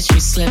won't catch me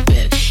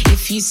slipping.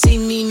 If you see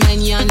me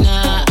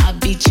mañana, I'll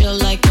be chill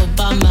like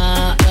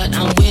Obama, but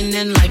I'm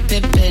winning like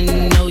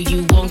Pippen, no,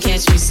 you won't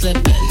catch me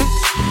slipping.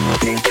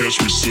 Won't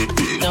catch me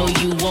slipping. No,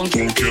 you won't.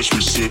 Won't catch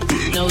me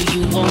slipping. No,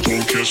 you won't.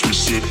 Won't catch me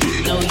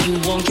slipping. No, you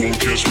won't. Won't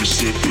catch me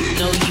slipping.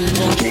 No, you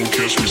won't. Won't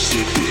catch me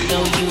slipping. No,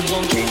 you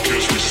won't. Won't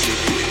catch me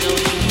slipping. No,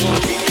 you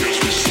won't. Won't catch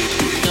me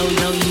slipping. No,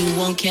 no, you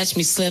won't catch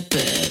me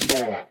slipping.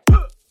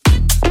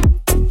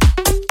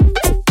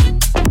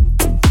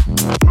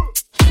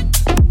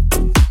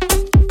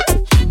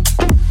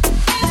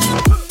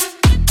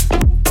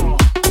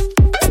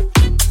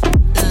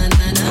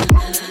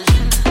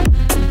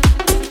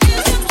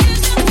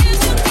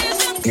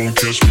 Won't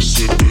catch me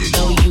slipping.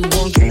 No, you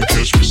won't. Won't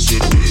catch me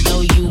slipping.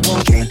 No, you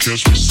won't. Won't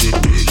catch me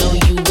slipping. No,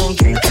 you won't.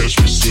 Won't catch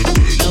me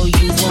slipping. No,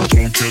 you won't.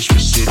 Won't catch me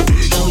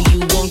slipping. No, you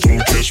won't.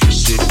 Won't catch me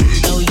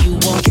slipping. No, you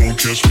won't. Won't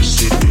catch me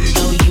slipping.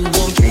 No, you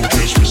won't. Won't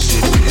catch me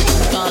slipping.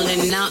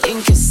 Falling out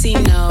in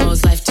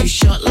casinos, life too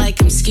short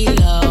like I'm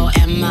Skilo,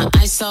 and my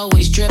eyes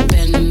always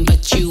dripping,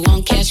 but you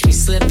won't catch me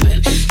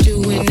slipping.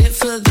 Doing it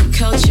for the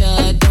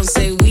culture, don't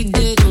say we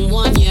didn't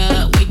warn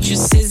ya.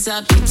 Waitresses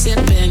I be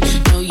tipping,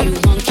 no, you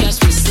won't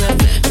catch me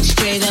slipping.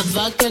 Straight up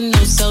vodka,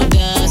 no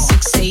soda,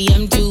 6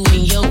 a.m.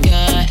 doing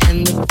yoga,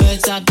 and the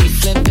birds I be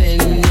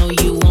flipping, no,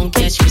 you won't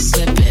catch me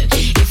slipping.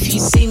 If you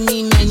see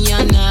me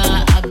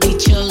mañana, I'll be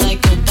chill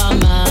like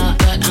Obama,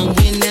 but I'm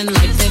winning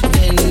like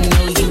Pippen,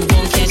 no, you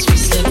won't catch me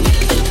slipping.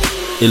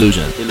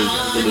 Illusion.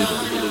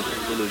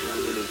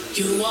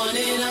 You want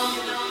it all,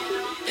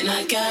 and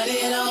I got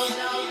it all.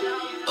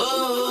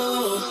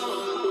 Oh,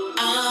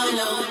 I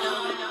know.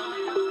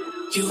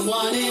 You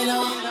want it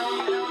all,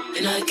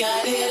 and I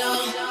got it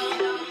all.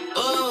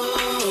 Oh,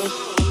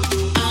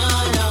 I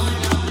know.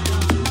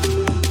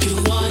 You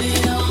want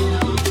it all,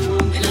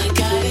 and I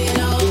got it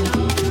all.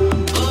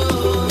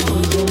 Oh,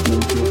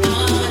 I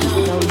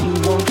know.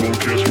 Won't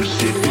catch me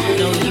slipping.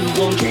 No, you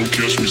won't. Won't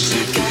catch me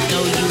slipping. No,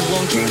 you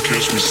won't. Won't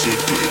catch me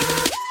slipping.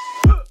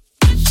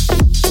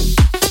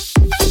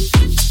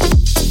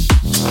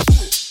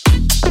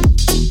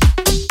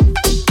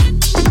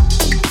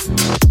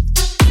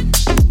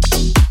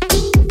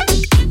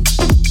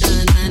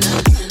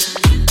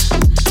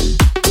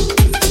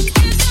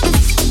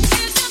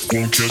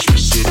 Won't catch me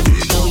slipping.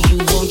 No, you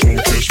won't.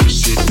 Won't catch me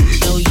slipping.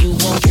 No, you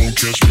won't. Won't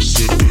catch me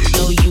slipping.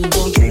 No, you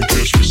won't. Won't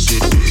catch me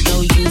slipping.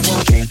 No, you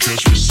won't. Won't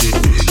catch me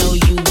slipping. No,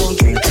 you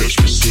won't. Won't catch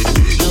me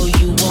slipping. No,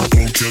 you won't.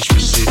 Won't catch me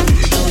slipping.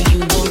 No, you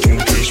won't.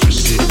 Won't catch me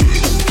slipping.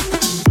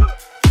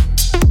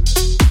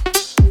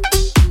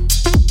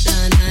 Na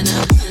na na.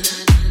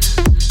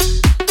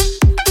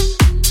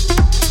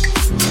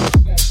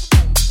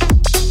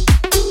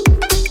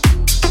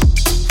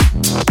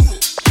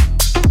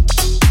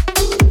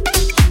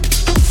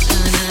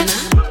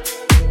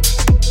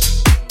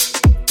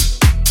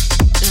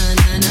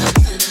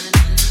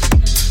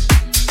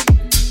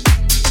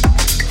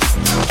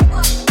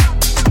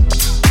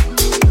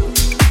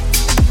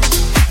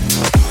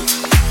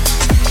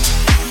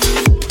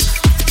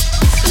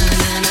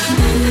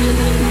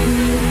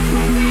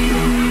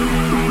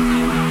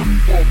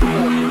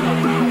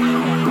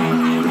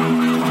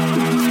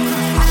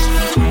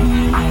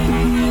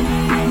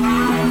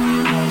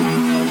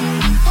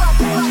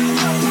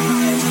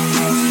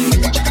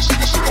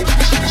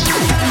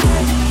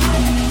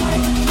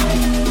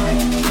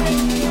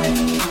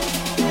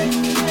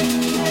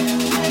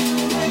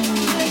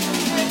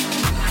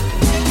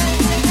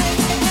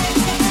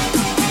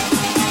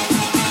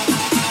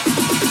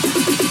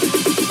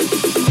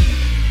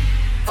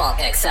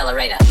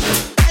 Accelerator.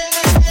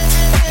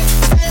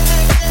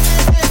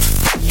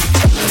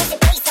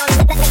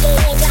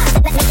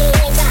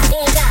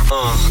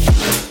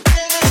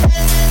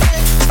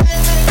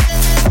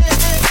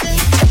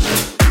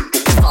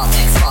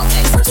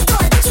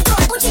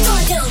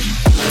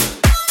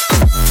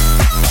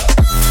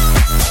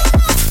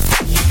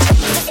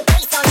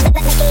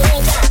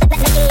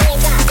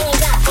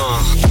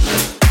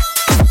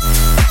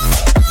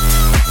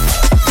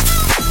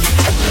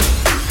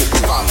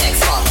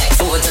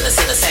 Moving to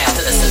the sound,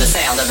 to the sound.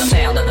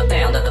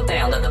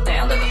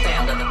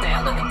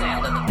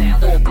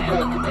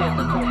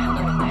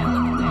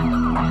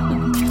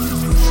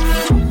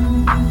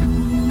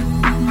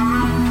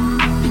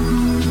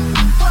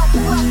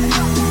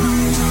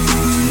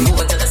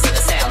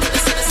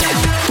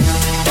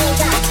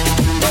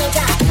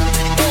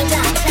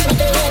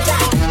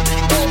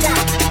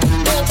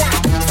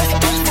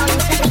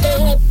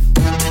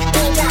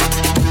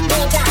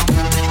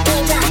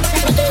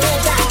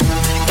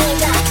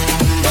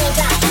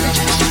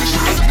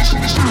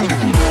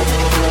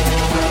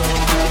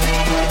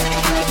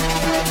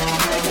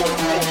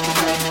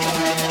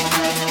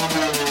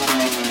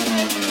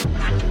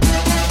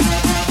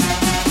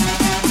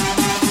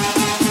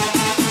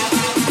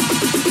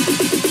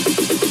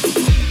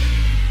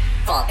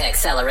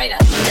 Accelerator.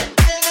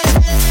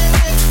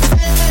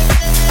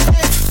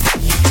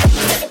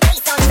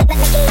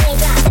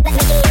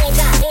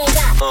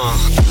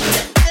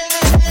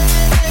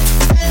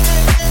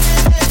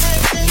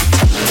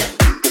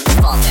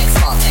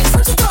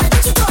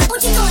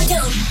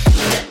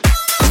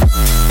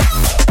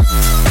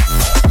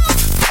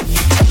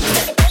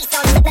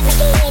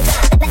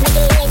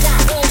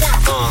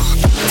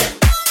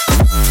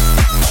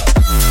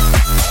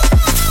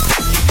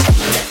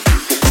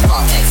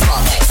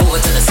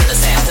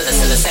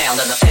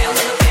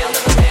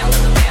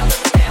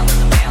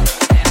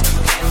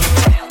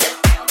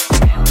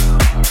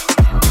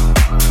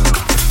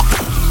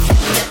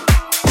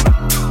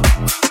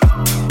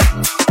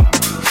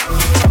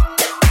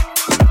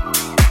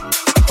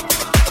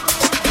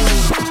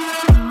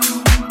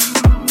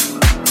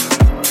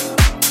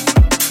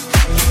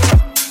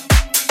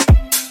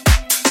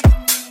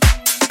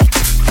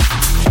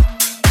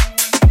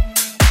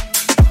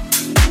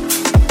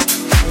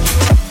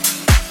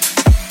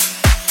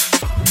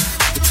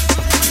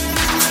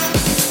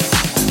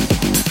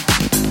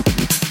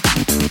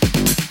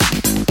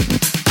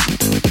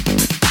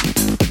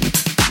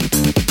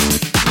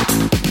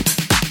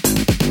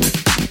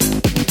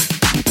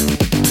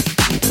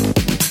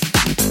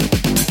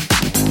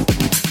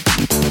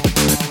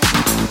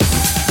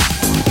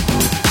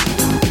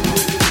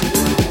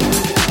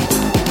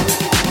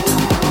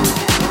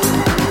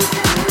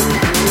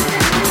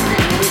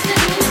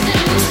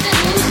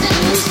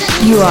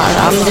 You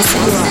are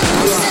listening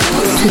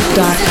to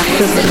Dark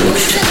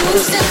Revolution.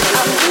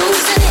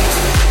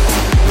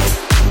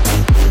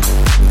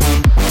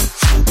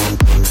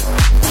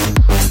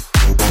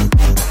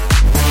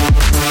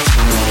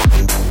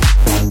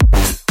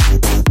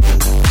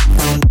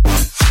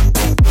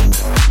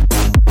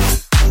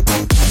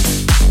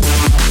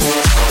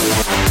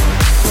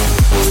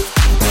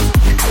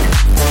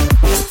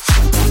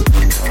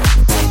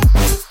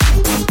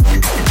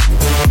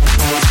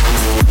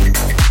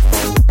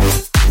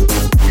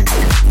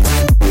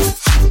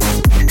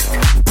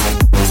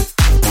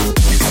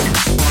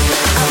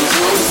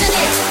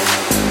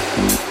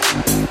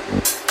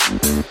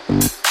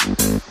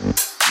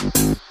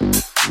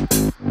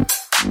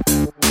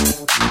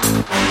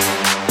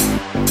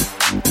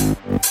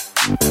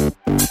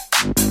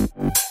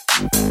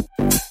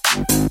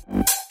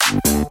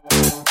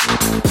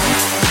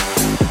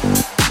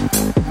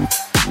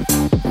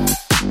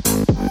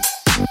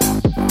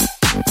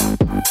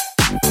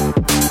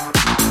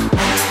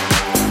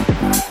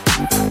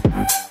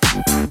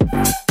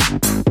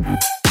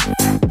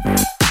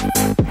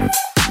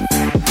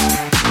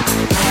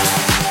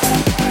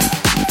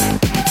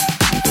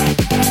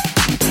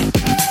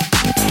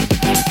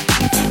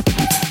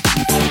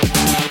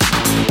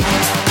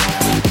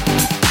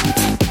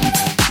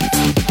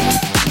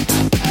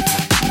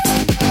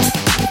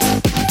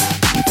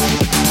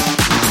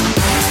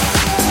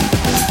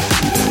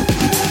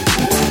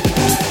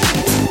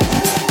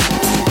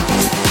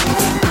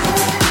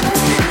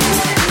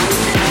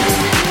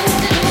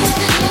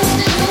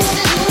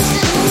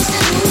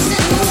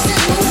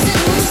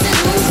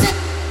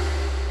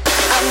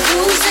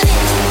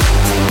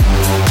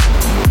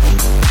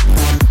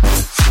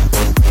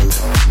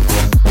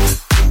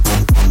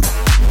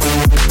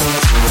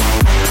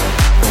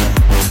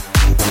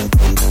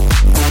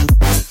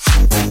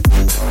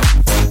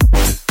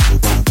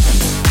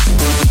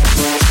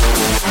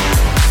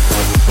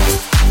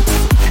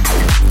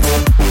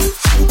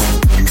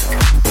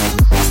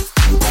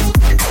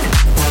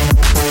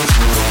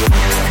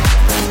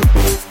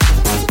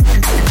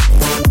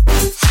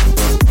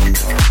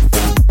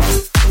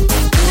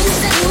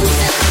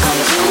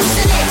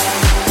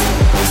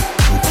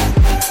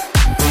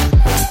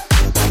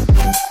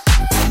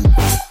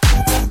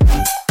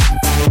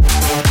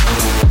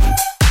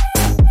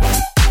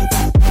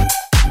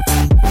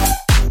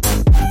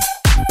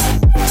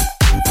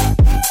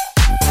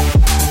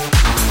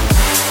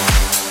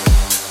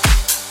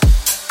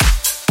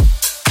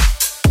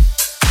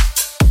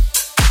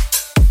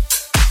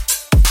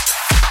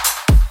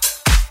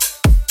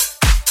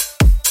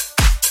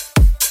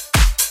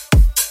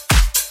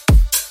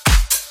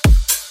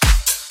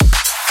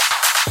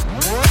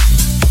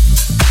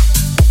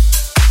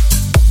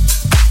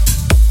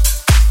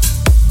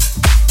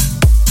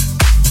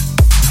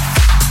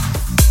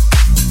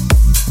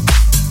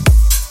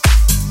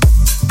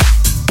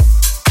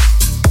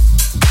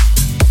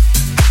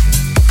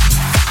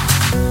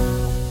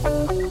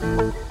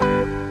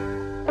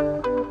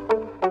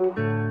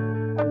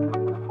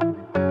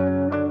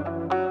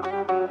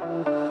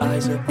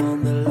 eyes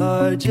upon the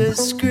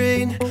largest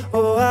screen.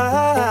 Oh,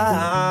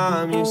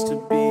 I'm used to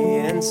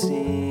being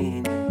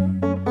seen,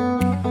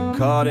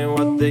 caught in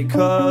what they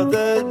call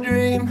the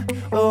dream.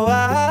 Oh,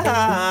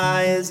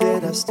 why is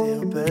it I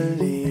still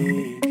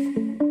believe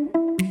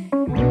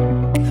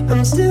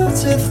I'm still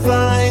to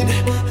find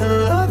and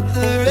love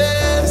the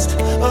rest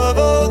of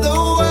all the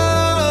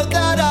world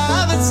that I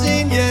haven't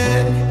seen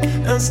yet?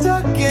 I'm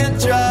stuck in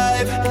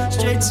drive,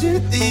 straight to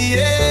the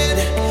end.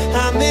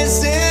 I'm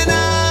missing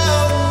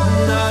out,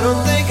 and I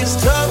don't think it's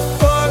time.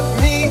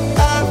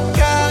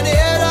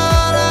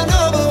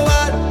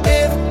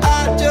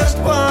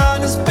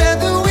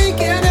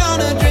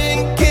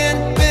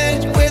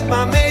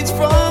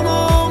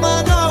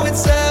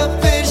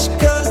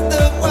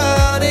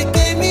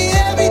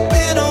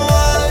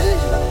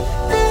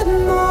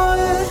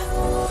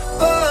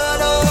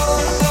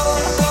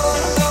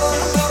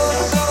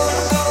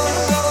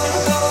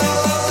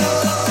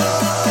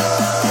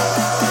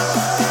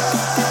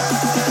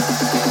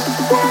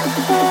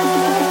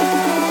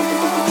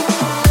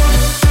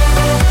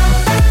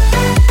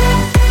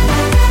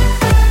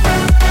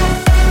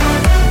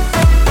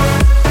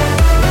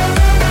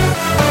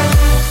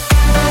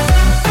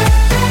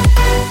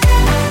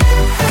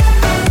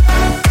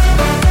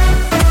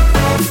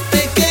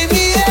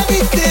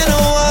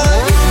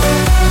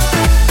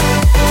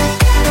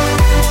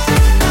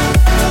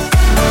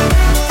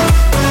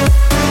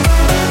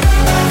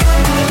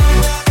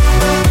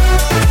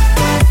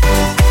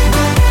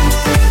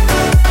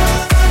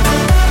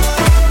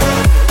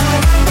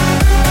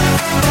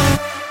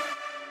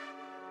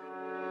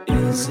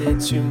 it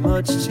too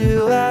much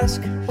to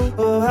ask?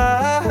 Oh,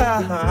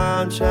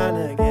 I'm trying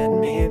to get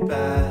me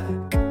back.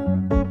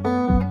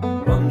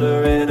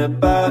 Wondering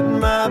about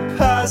my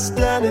past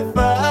and if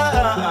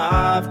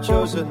I've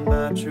chosen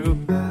my true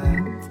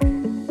path.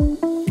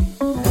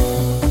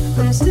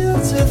 I'm still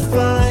to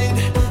find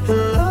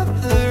and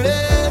love the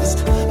rest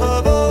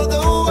of all the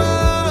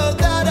world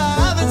that I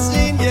haven't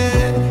seen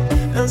yet.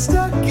 I'm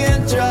stuck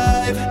in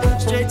drive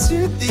straight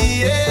to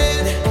the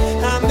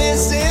end. I'm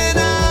missing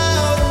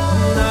out,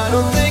 and I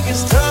don't think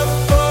it's tough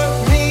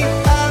for me.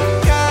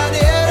 I've got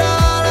it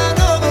all, I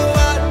know, but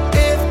what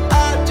if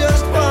I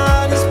just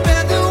wanna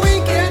spend the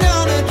weekend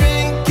on a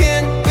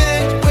drinking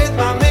binge with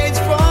my mates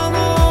from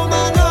home?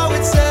 I know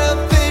it's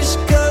selfish,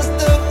 cause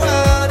the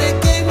world, it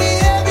gave me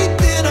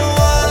everything I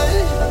want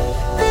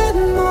and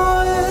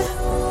more,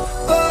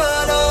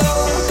 but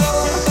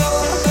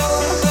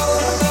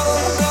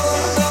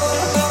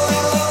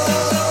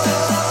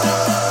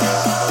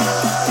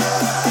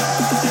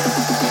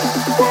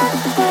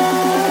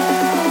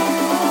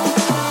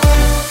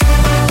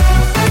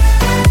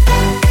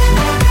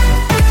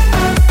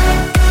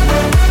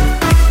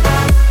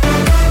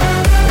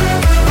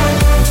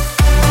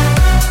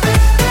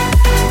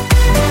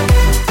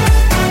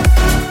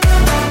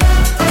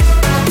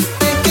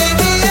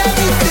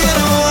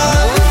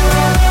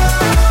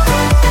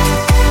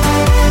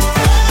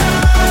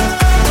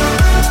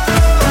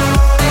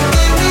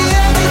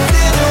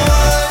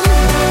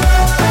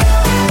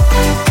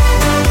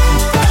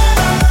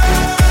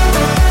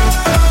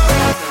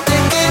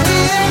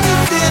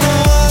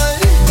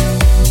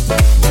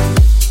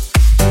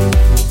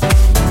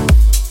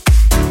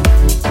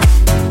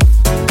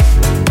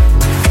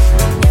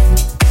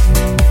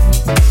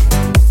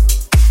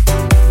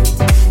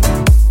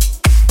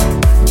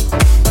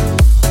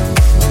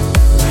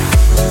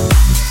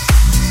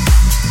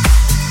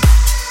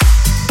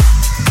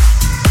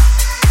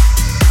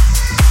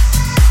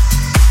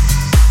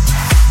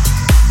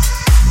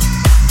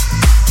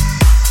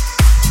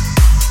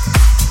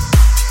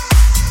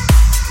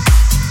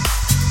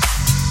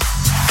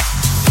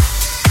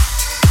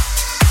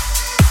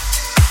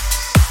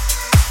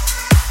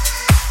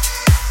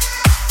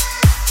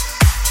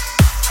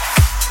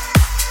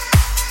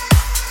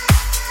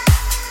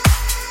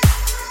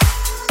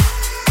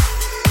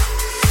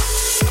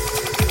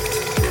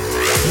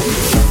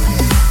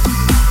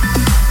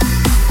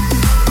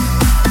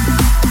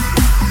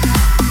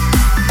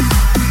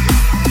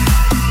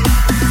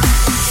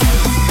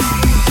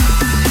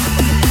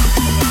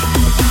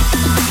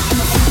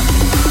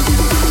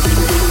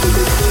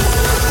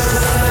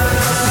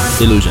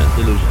Illusion.